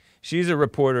 She's a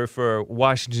reporter for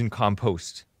Washington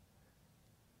Compost.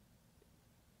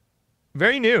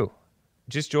 Very new.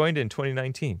 Just joined in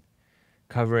 2019.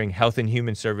 Covering Health and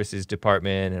Human Services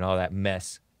Department and all that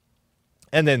mess.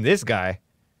 And then this guy,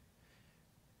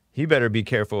 he better be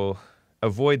careful.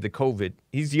 Avoid the COVID.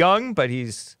 He's young, but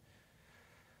he's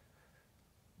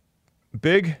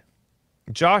big.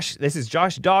 This is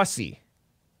Josh Dawsey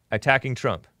attacking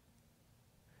Trump.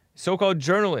 So-called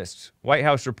journalist, White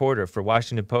House reporter for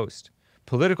Washington Post.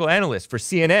 Political analyst for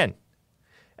CNN.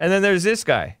 And then there's this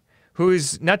guy, who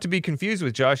is not to be confused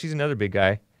with Josh. He's another big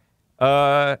guy.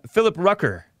 Philip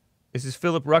Rucker. This is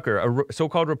Philip Rucker, a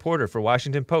so-called reporter for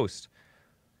Washington Post.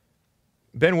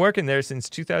 Been working there since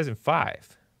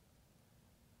 2005.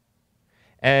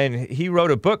 And he wrote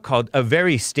a book called A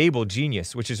Very Stable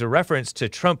Genius, which is a reference to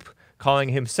Trump calling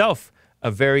himself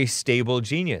a very stable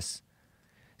genius.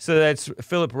 So that's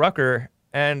Philip Rucker,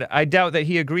 and I doubt that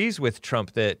he agrees with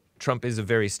Trump that Trump is a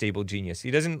very stable genius.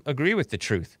 He doesn't agree with the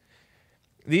truth.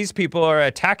 These people are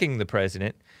attacking the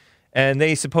president, and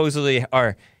they supposedly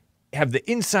have the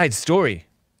inside story.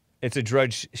 It's a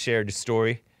Drudge-shared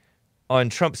story on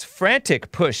Trump's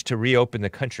frantic push to reopen the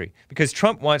country, because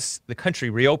Trump wants the country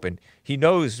reopened. He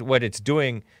knows what it's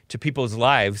doing to people's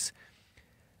lives.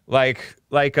 Like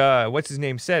what's his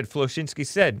name said, Floshinsky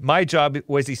said, my job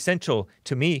was essential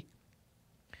to me.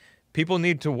 People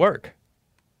need to work.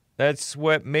 That's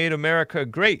what made America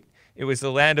great. It was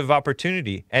the land of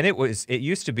opportunity. And it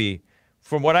used to be,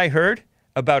 from what I heard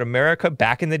about America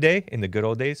back in the day, in the good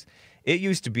old days, it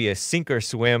used to be a sink or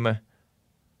swim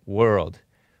world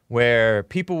where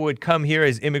people would come here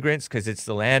as immigrants because it's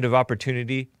the land of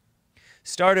opportunity,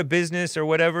 start a business or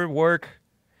whatever, work.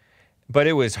 But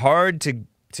it was hard to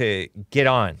get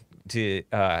on, to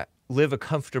live a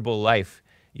comfortable life.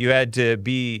 You had to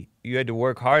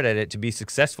work hard at it to be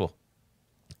successful.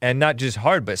 And not just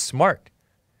hard, but smart.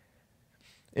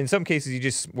 In some cases, you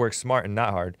just work smart and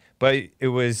not hard. But it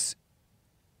was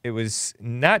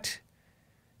not,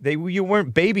 you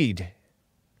weren't babied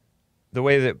the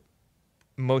way that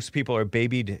most people are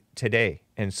babied today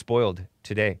and spoiled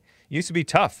today. It used to be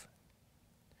tough.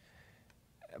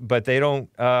 But they don't,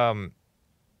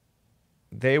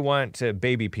 they want to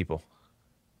baby people.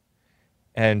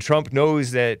 And Trump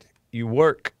knows that you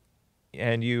work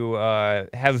and you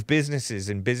have businesses,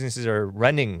 and businesses are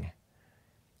running.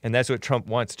 And that's what Trump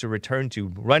wants to return to,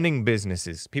 running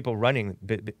businesses, people running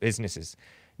businesses,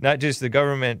 not just the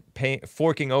government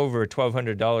forking over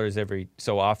 $1,200 every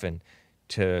so often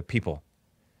to people.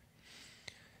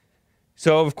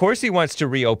 So, of course, he wants to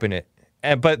reopen it.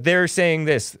 But they're saying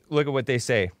this. Look at what they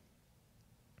say.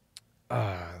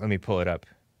 Let me pull it up.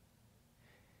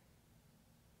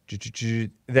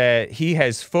 That he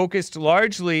has focused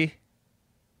largely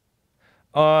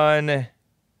on,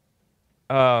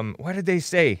 what did they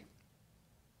say?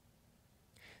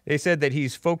 They said that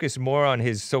he's focused more on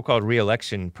his so-called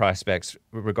re-election prospects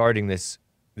regarding this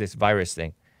virus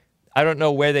thing. I don't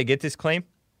know where they get this claim,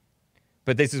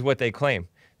 but this is what they claim,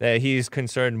 that he's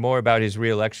concerned more about his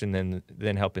re-election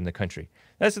than helping the country.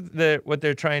 That's what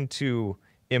they're trying to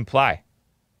imply.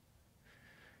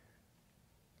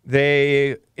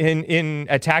 They, in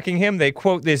attacking him, they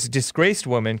quote this disgraced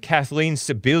woman, Kathleen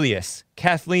Sebelius.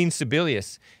 Kathleen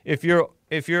Sebelius. If you're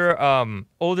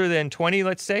older than 20,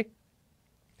 let's say,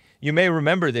 you may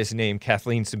remember this name,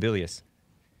 Kathleen Sebelius.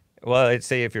 Well, let's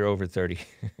say if you're over 30.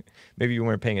 Maybe you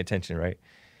weren't paying attention, right?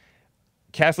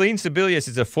 Kathleen Sebelius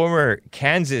is a former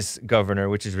Kansas governor,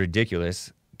 which is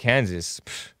ridiculous. Kansas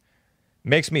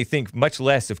makes me think much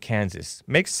less of Kansas.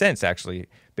 Makes sense, actually,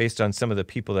 based on some of the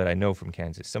people that I know from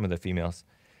Kansas, some of the females.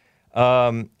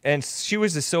 And she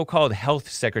was the so-called health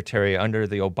secretary under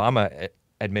the Obama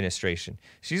administration.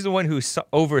 She's the one who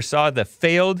oversaw the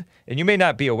failed, and you may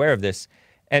not be aware of this,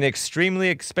 and extremely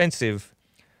expensive,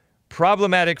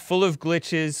 problematic, full of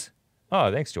glitches.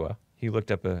 Oh, thanks, Joel. He looked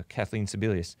up Kathleen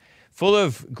Sebelius. Full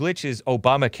of glitches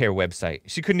Obamacare website.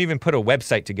 She couldn't even put a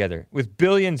website together with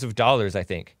billions of dollars, I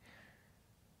think.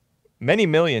 Many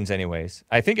millions, anyways.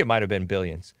 I think it might have been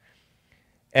billions.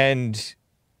 And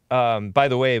by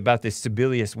the way, about this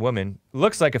Sebelius woman,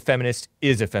 looks like a feminist,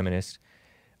 is a feminist.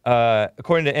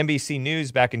 According to NBC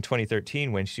News back in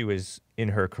 2013, when she was in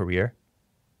her career,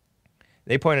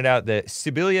 they pointed out that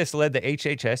Sebelius led the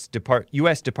HHS,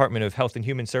 U.S. Department of Health and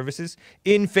Human Services,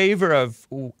 in favor of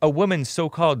a woman's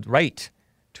so-called right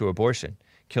to abortion,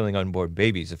 killing unborn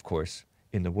babies, of course,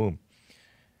 in the womb.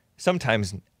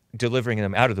 Sometimes delivering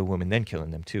them out of the womb and then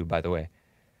killing them too, by the way.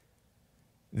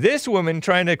 This woman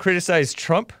trying to criticize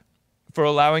Trump for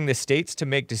allowing the states to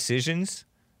make decisions.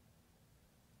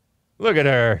 Look at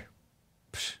her.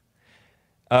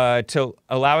 To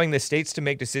allowing the states to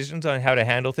make decisions on how to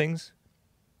handle things.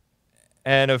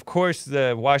 And of course,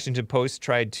 the Washington Post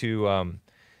tried to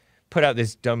put out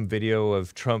this dumb video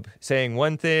of Trump saying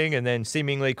one thing and then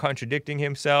seemingly contradicting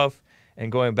himself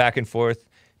and going back and forth.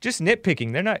 Just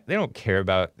nitpicking. They don't care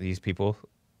about these people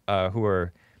who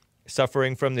are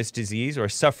suffering from this disease or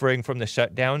suffering from the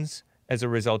shutdowns as a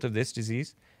result of this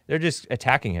disease. They're just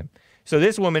attacking him. So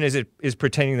this woman is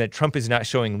pretending that Trump is not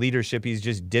showing leadership. He's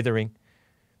just dithering.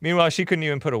 Meanwhile, she couldn't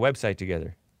even put a website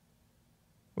together.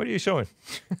 What are you showing?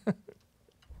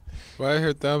 Why are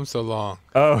her thumbs so long?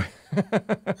 Oh.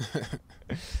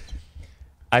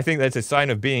 I think that's a sign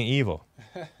of being evil.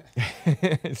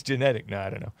 It's genetic. No,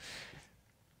 I don't know.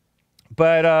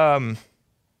 But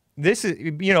this is,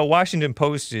 Washington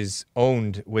Post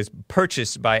was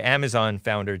purchased by Amazon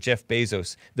founder Jeff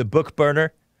Bezos, the book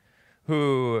burner,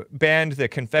 who banned the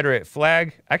Confederate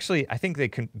flag. Actually, I think they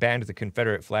banned the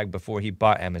Confederate flag before he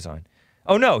bought Amazon.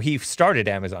 Oh, no, he started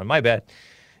Amazon. My bad.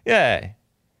 Yeah.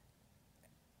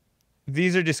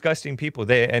 These are disgusting people.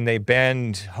 They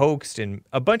banned Hoaxed and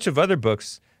a bunch of other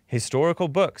books, historical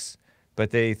books.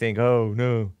 But they think, oh,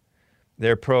 no,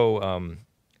 they're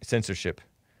pro-censorship.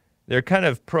 They're kind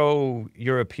of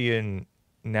pro-European,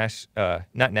 not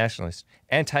nationalist,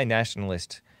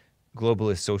 anti-nationalist,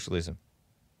 globalist socialism.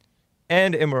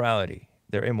 And immorality.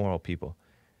 They're immoral people.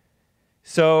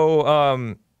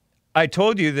 So I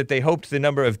told you that they hoped the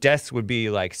number of deaths would be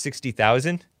like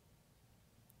 60,000.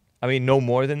 I mean, no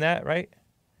more than that, right?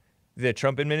 The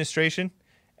Trump administration.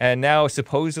 And now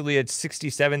supposedly it's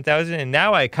 67,000. And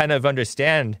now I kind of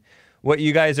understand what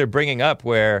you guys are bringing up,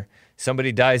 where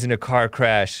somebody dies in a car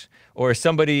crash, or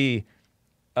somebody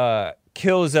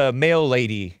kills a mail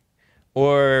lady,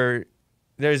 or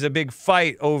there's a big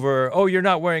fight over, oh, you're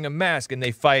not wearing a mask, and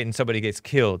they fight and somebody gets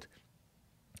killed.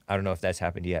 I don't know if that's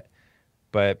happened yet.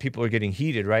 But people are getting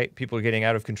heated, right? People are getting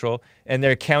out of control. And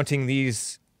they're counting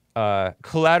these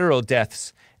collateral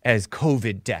deaths as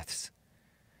COVID deaths.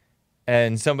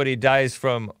 And somebody dies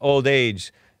from old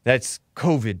age, that's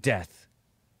COVID death.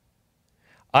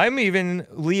 I'm even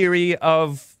leery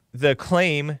of the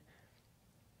claim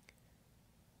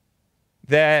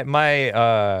that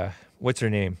my, what's her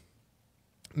name?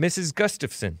 Mrs.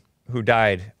 Gustafson, who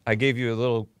died. I gave you a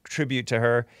little tribute to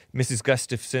her. Mrs.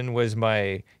 Gustafson was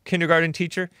my kindergarten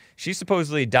teacher. She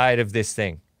supposedly died of this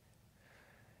thing.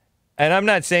 And I'm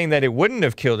not saying that it wouldn't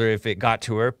have killed her if it got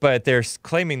to her, but they're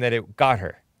claiming that it got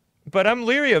her. But I'm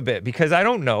leery a bit because I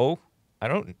don't know.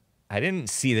 I didn't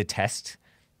see the test.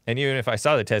 And even if I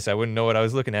saw the test, I wouldn't know what I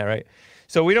was looking at, right?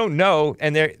 So we don't know,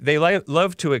 and they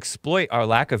love to exploit our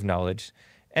lack of knowledge.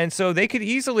 And so they could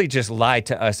easily just lie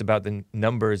to us about the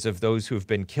numbers of those who have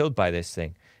been killed by this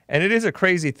thing. And it is a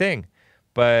crazy thing,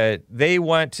 but they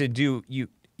want to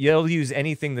they'll use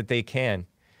anything that they can.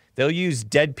 They'll use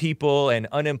dead people and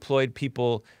unemployed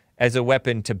people as a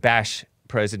weapon to bash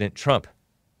President Trump.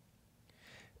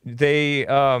 They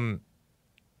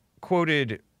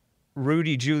quoted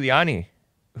Rudy Giuliani,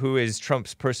 who is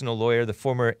Trump's personal lawyer, the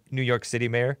former New York City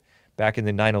mayor, back in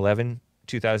the 9/11,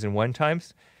 2001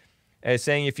 times, as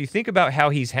saying, if you think about how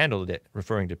he's handled it,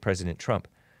 referring to President Trump,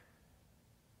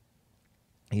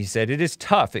 he said, it is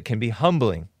tough. It can be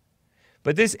humbling.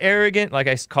 But this arrogant, like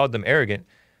I called them arrogant,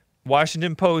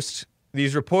 Washington Post,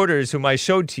 these reporters whom I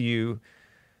showed to you,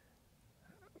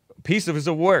 piece of his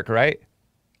work, right?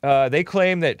 They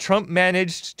claim that Trump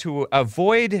managed to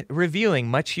avoid revealing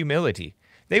much humility.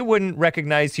 They wouldn't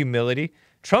recognize humility.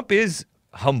 Trump is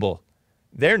humble.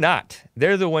 They're not.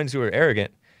 They're the ones who are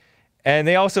arrogant. And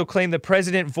they also claim the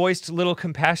president voiced little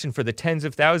compassion for the tens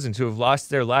of thousands who have lost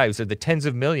their lives or the tens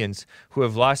of millions who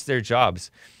have lost their jobs.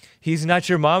 He's not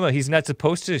your mama. He's not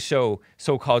supposed to show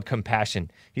so-called compassion.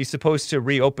 He's supposed to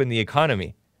reopen the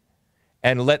economy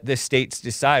and let the states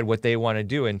decide what they want to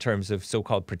do in terms of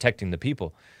so-called protecting the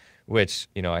people, which,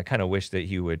 you know, I kind of wish that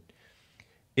he would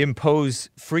impose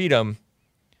freedom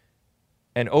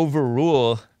and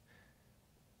overrule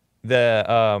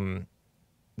some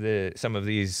of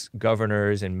these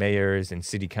governors and mayors and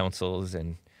city councils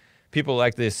and people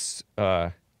like this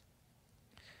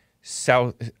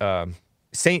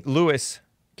St. Louis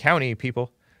County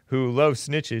people who love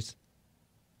snitches.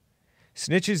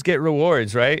 Snitches get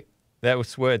rewards, right? That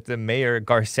was what the mayor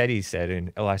Garcetti said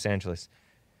in Los Angeles.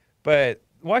 But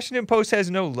Washington Post has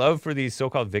no love for these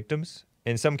so-called victims.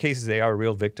 In some cases, they are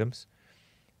real victims,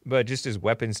 but just as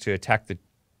weapons to attack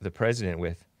the president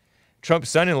with. Trump's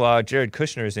son-in-law, Jared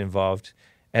Kushner, is involved,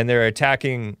 and they're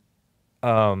attacking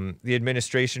the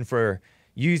administration for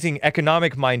using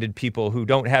economic-minded people who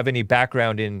don't have any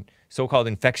background in so-called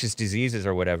infectious diseases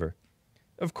or whatever.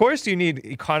 Of course you need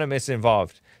economists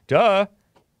involved. Duh.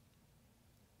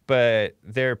 But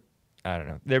I don't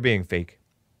know, they're being fake.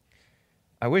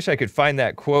 I wish I could find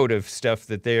that quote of stuff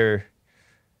that they're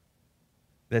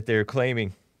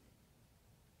claiming.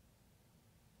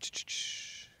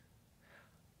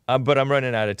 But I'm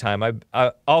running out of time.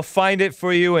 I'll find it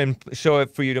for you and show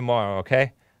it for you tomorrow,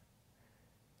 okay?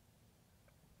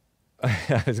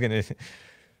 I was going to...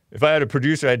 If I had a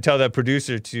producer, I'd tell that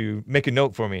producer to make a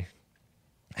note for me.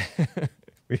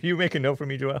 Will you make a note for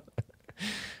me, Joel?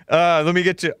 Let me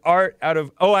get to Art out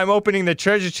of... Oh, I'm opening the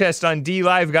treasure chest on D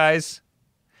Live, guys.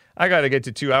 I got to get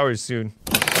to 2 hours soon.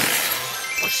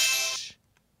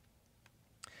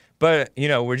 But, you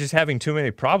know, we're just having too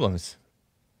many problems.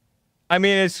 I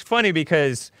mean, it's funny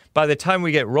because by the time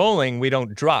we get rolling, we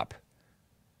don't drop.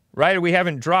 Right? We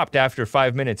haven't dropped after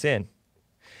 5 minutes in.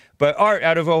 But Art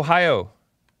out of Ohio.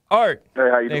 Art, hey,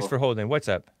 how you thanks doing? for holding. What's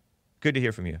up? Good to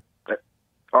hear from you.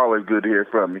 Always good to hear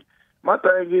from you. My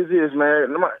thing is this,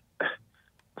 man.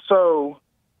 So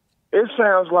it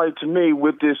sounds like to me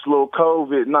with this little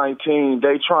COVID-19,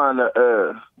 they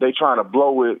trying to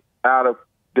blow it out of.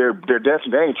 They're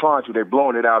definitely, they ain't trying to. They're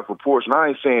blowing it out of proportion. I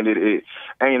ain't saying that it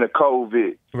ain't a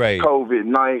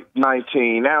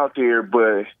COVID-19 out there,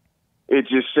 but it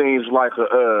just seems like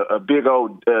a big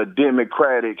old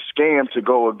Democratic scam to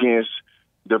go against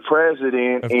the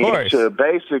president and to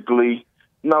basically,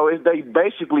 they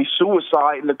basically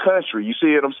suicide in the country. You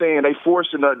see what I'm saying? They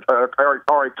forcing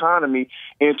our economy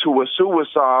into a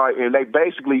suicide, and they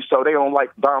basically, so they don't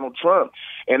like Donald Trump,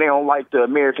 and they don't like the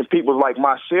American people like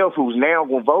myself, who's now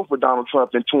going to vote for Donald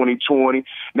Trump in 2020.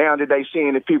 Now that they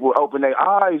seeing that people open their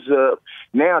eyes up,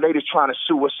 now they just trying to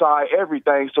suicide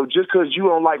everything. So just because you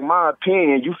don't like my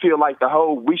opinion, you feel like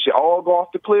we should all go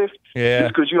off the cliff. Yeah.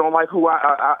 Just because you don't like who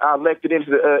I elected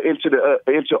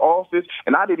into office,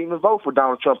 and I didn't even vote for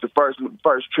Donald Trump the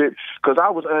first trip because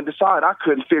I was undecided. I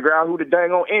couldn't figure out who the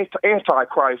dang on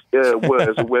Antichrist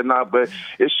was or whatnot. But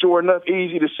it's sure enough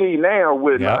easy to see now or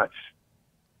whatnot. Yep.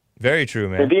 Very true,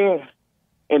 man.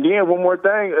 And then one more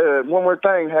thing,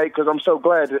 hey, because I'm so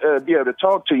glad to be able to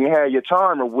talk to you and have your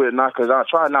time or whatnot, because I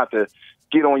try not to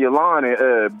get on your lawn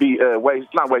and be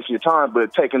not wasting your time,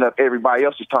 but taking up everybody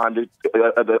else's time,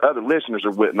 the other listeners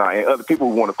or whatnot, and other people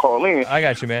who want to call in. I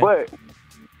got you, man. But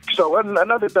so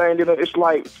another thing, it's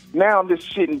like now I'm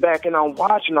just sitting back and I'm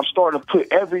watching. I'm starting to put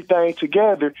everything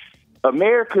together.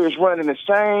 America is running the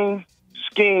same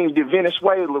scheme that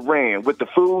Venezuela ran with the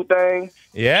food thing.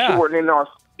 Yeah.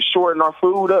 Shorting our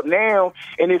food up now,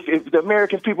 and if the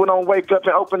American people don't wake up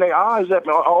and open their eyes up,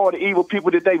 and all the evil people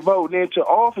that they vote into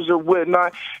office or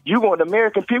whatnot, the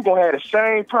American people gonna have the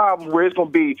same problem where it's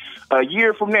gonna be a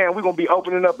year from now, we're gonna be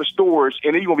opening up the stores,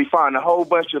 and then you're gonna be finding a whole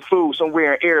bunch of food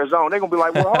somewhere in Arizona. They're gonna be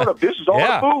like, well, hold up, this is all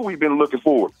the food we've been looking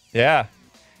for. Yeah.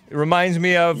 It reminds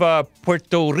me of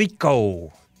Puerto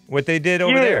Rico, what they did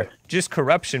over there. Just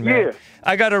corruption, man. Yeah.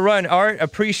 I gotta run. Art,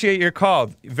 appreciate your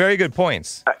call. Very good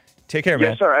points. Take care, man.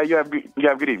 Yes, sir. You have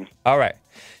a good evening. All right.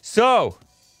 So,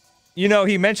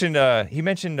 he mentioned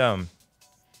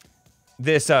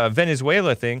this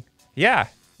Venezuela thing. Yeah,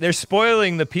 they're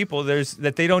spoiling the people.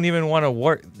 That they don't even want to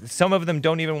work. Some of them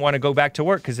don't even want to go back to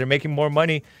work because they're making more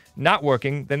money not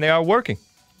working than they are working.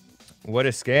 What a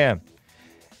scam.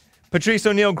 Patrice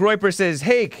O'Neill Groiper says,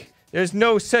 "Hake, there's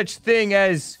no such thing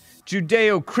as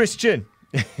Judeo-Christian."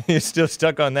 You're still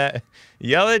stuck on that.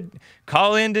 Yell it.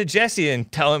 Call in to Jesse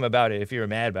and tell him about it if you're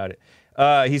mad about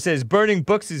it. He says, burning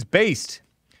books is based,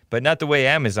 but not the way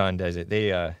Amazon does it.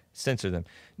 They censor them.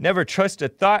 Never trust a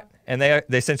thought, and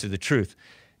they censor the truth.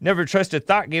 Never trust a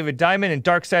thought gave a diamond, and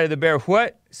Dark Side of the Bear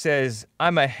what? Says,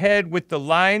 I'm ahead with the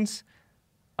lines.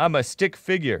 I'm a stick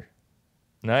figure.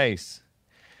 Nice.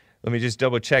 Let me just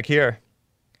double check here.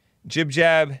 Jib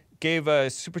Jab gave a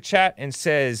super chat and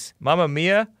says, Mamma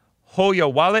Mia, hold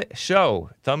your wallet,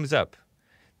 show. Thumbs up.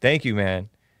 Thank you, man.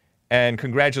 And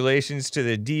congratulations to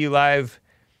the D Live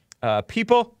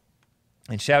people.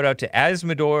 And shout out to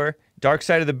Asmodor, Dark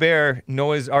Side of the Bear,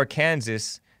 Noah's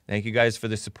Arkansas. Thank you guys for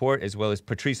the support, as well as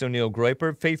Patrice O'Neill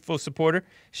Groiper, faithful supporter.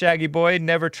 Shaggy Boy,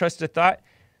 Never Trust a Thought.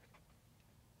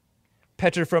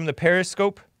 Petra from the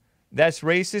Periscope. That's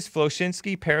Racist.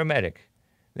 Floshinsky, Paramedic.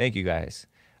 Thank you, guys.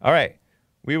 All right.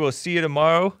 We will see you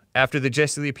tomorrow after the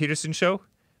Jesse Lee Peterson show.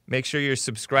 Make sure you're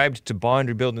subscribed to Bond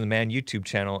Rebuilding the Man YouTube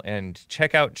channel and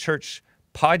check out Church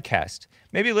Podcast.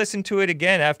 Maybe listen to it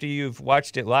again after you've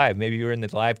watched it live. Maybe you were in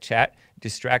the live chat,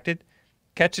 distracted.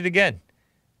 Catch it again.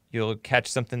 You'll catch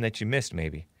something that you missed,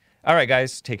 maybe. All right,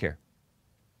 guys, take care.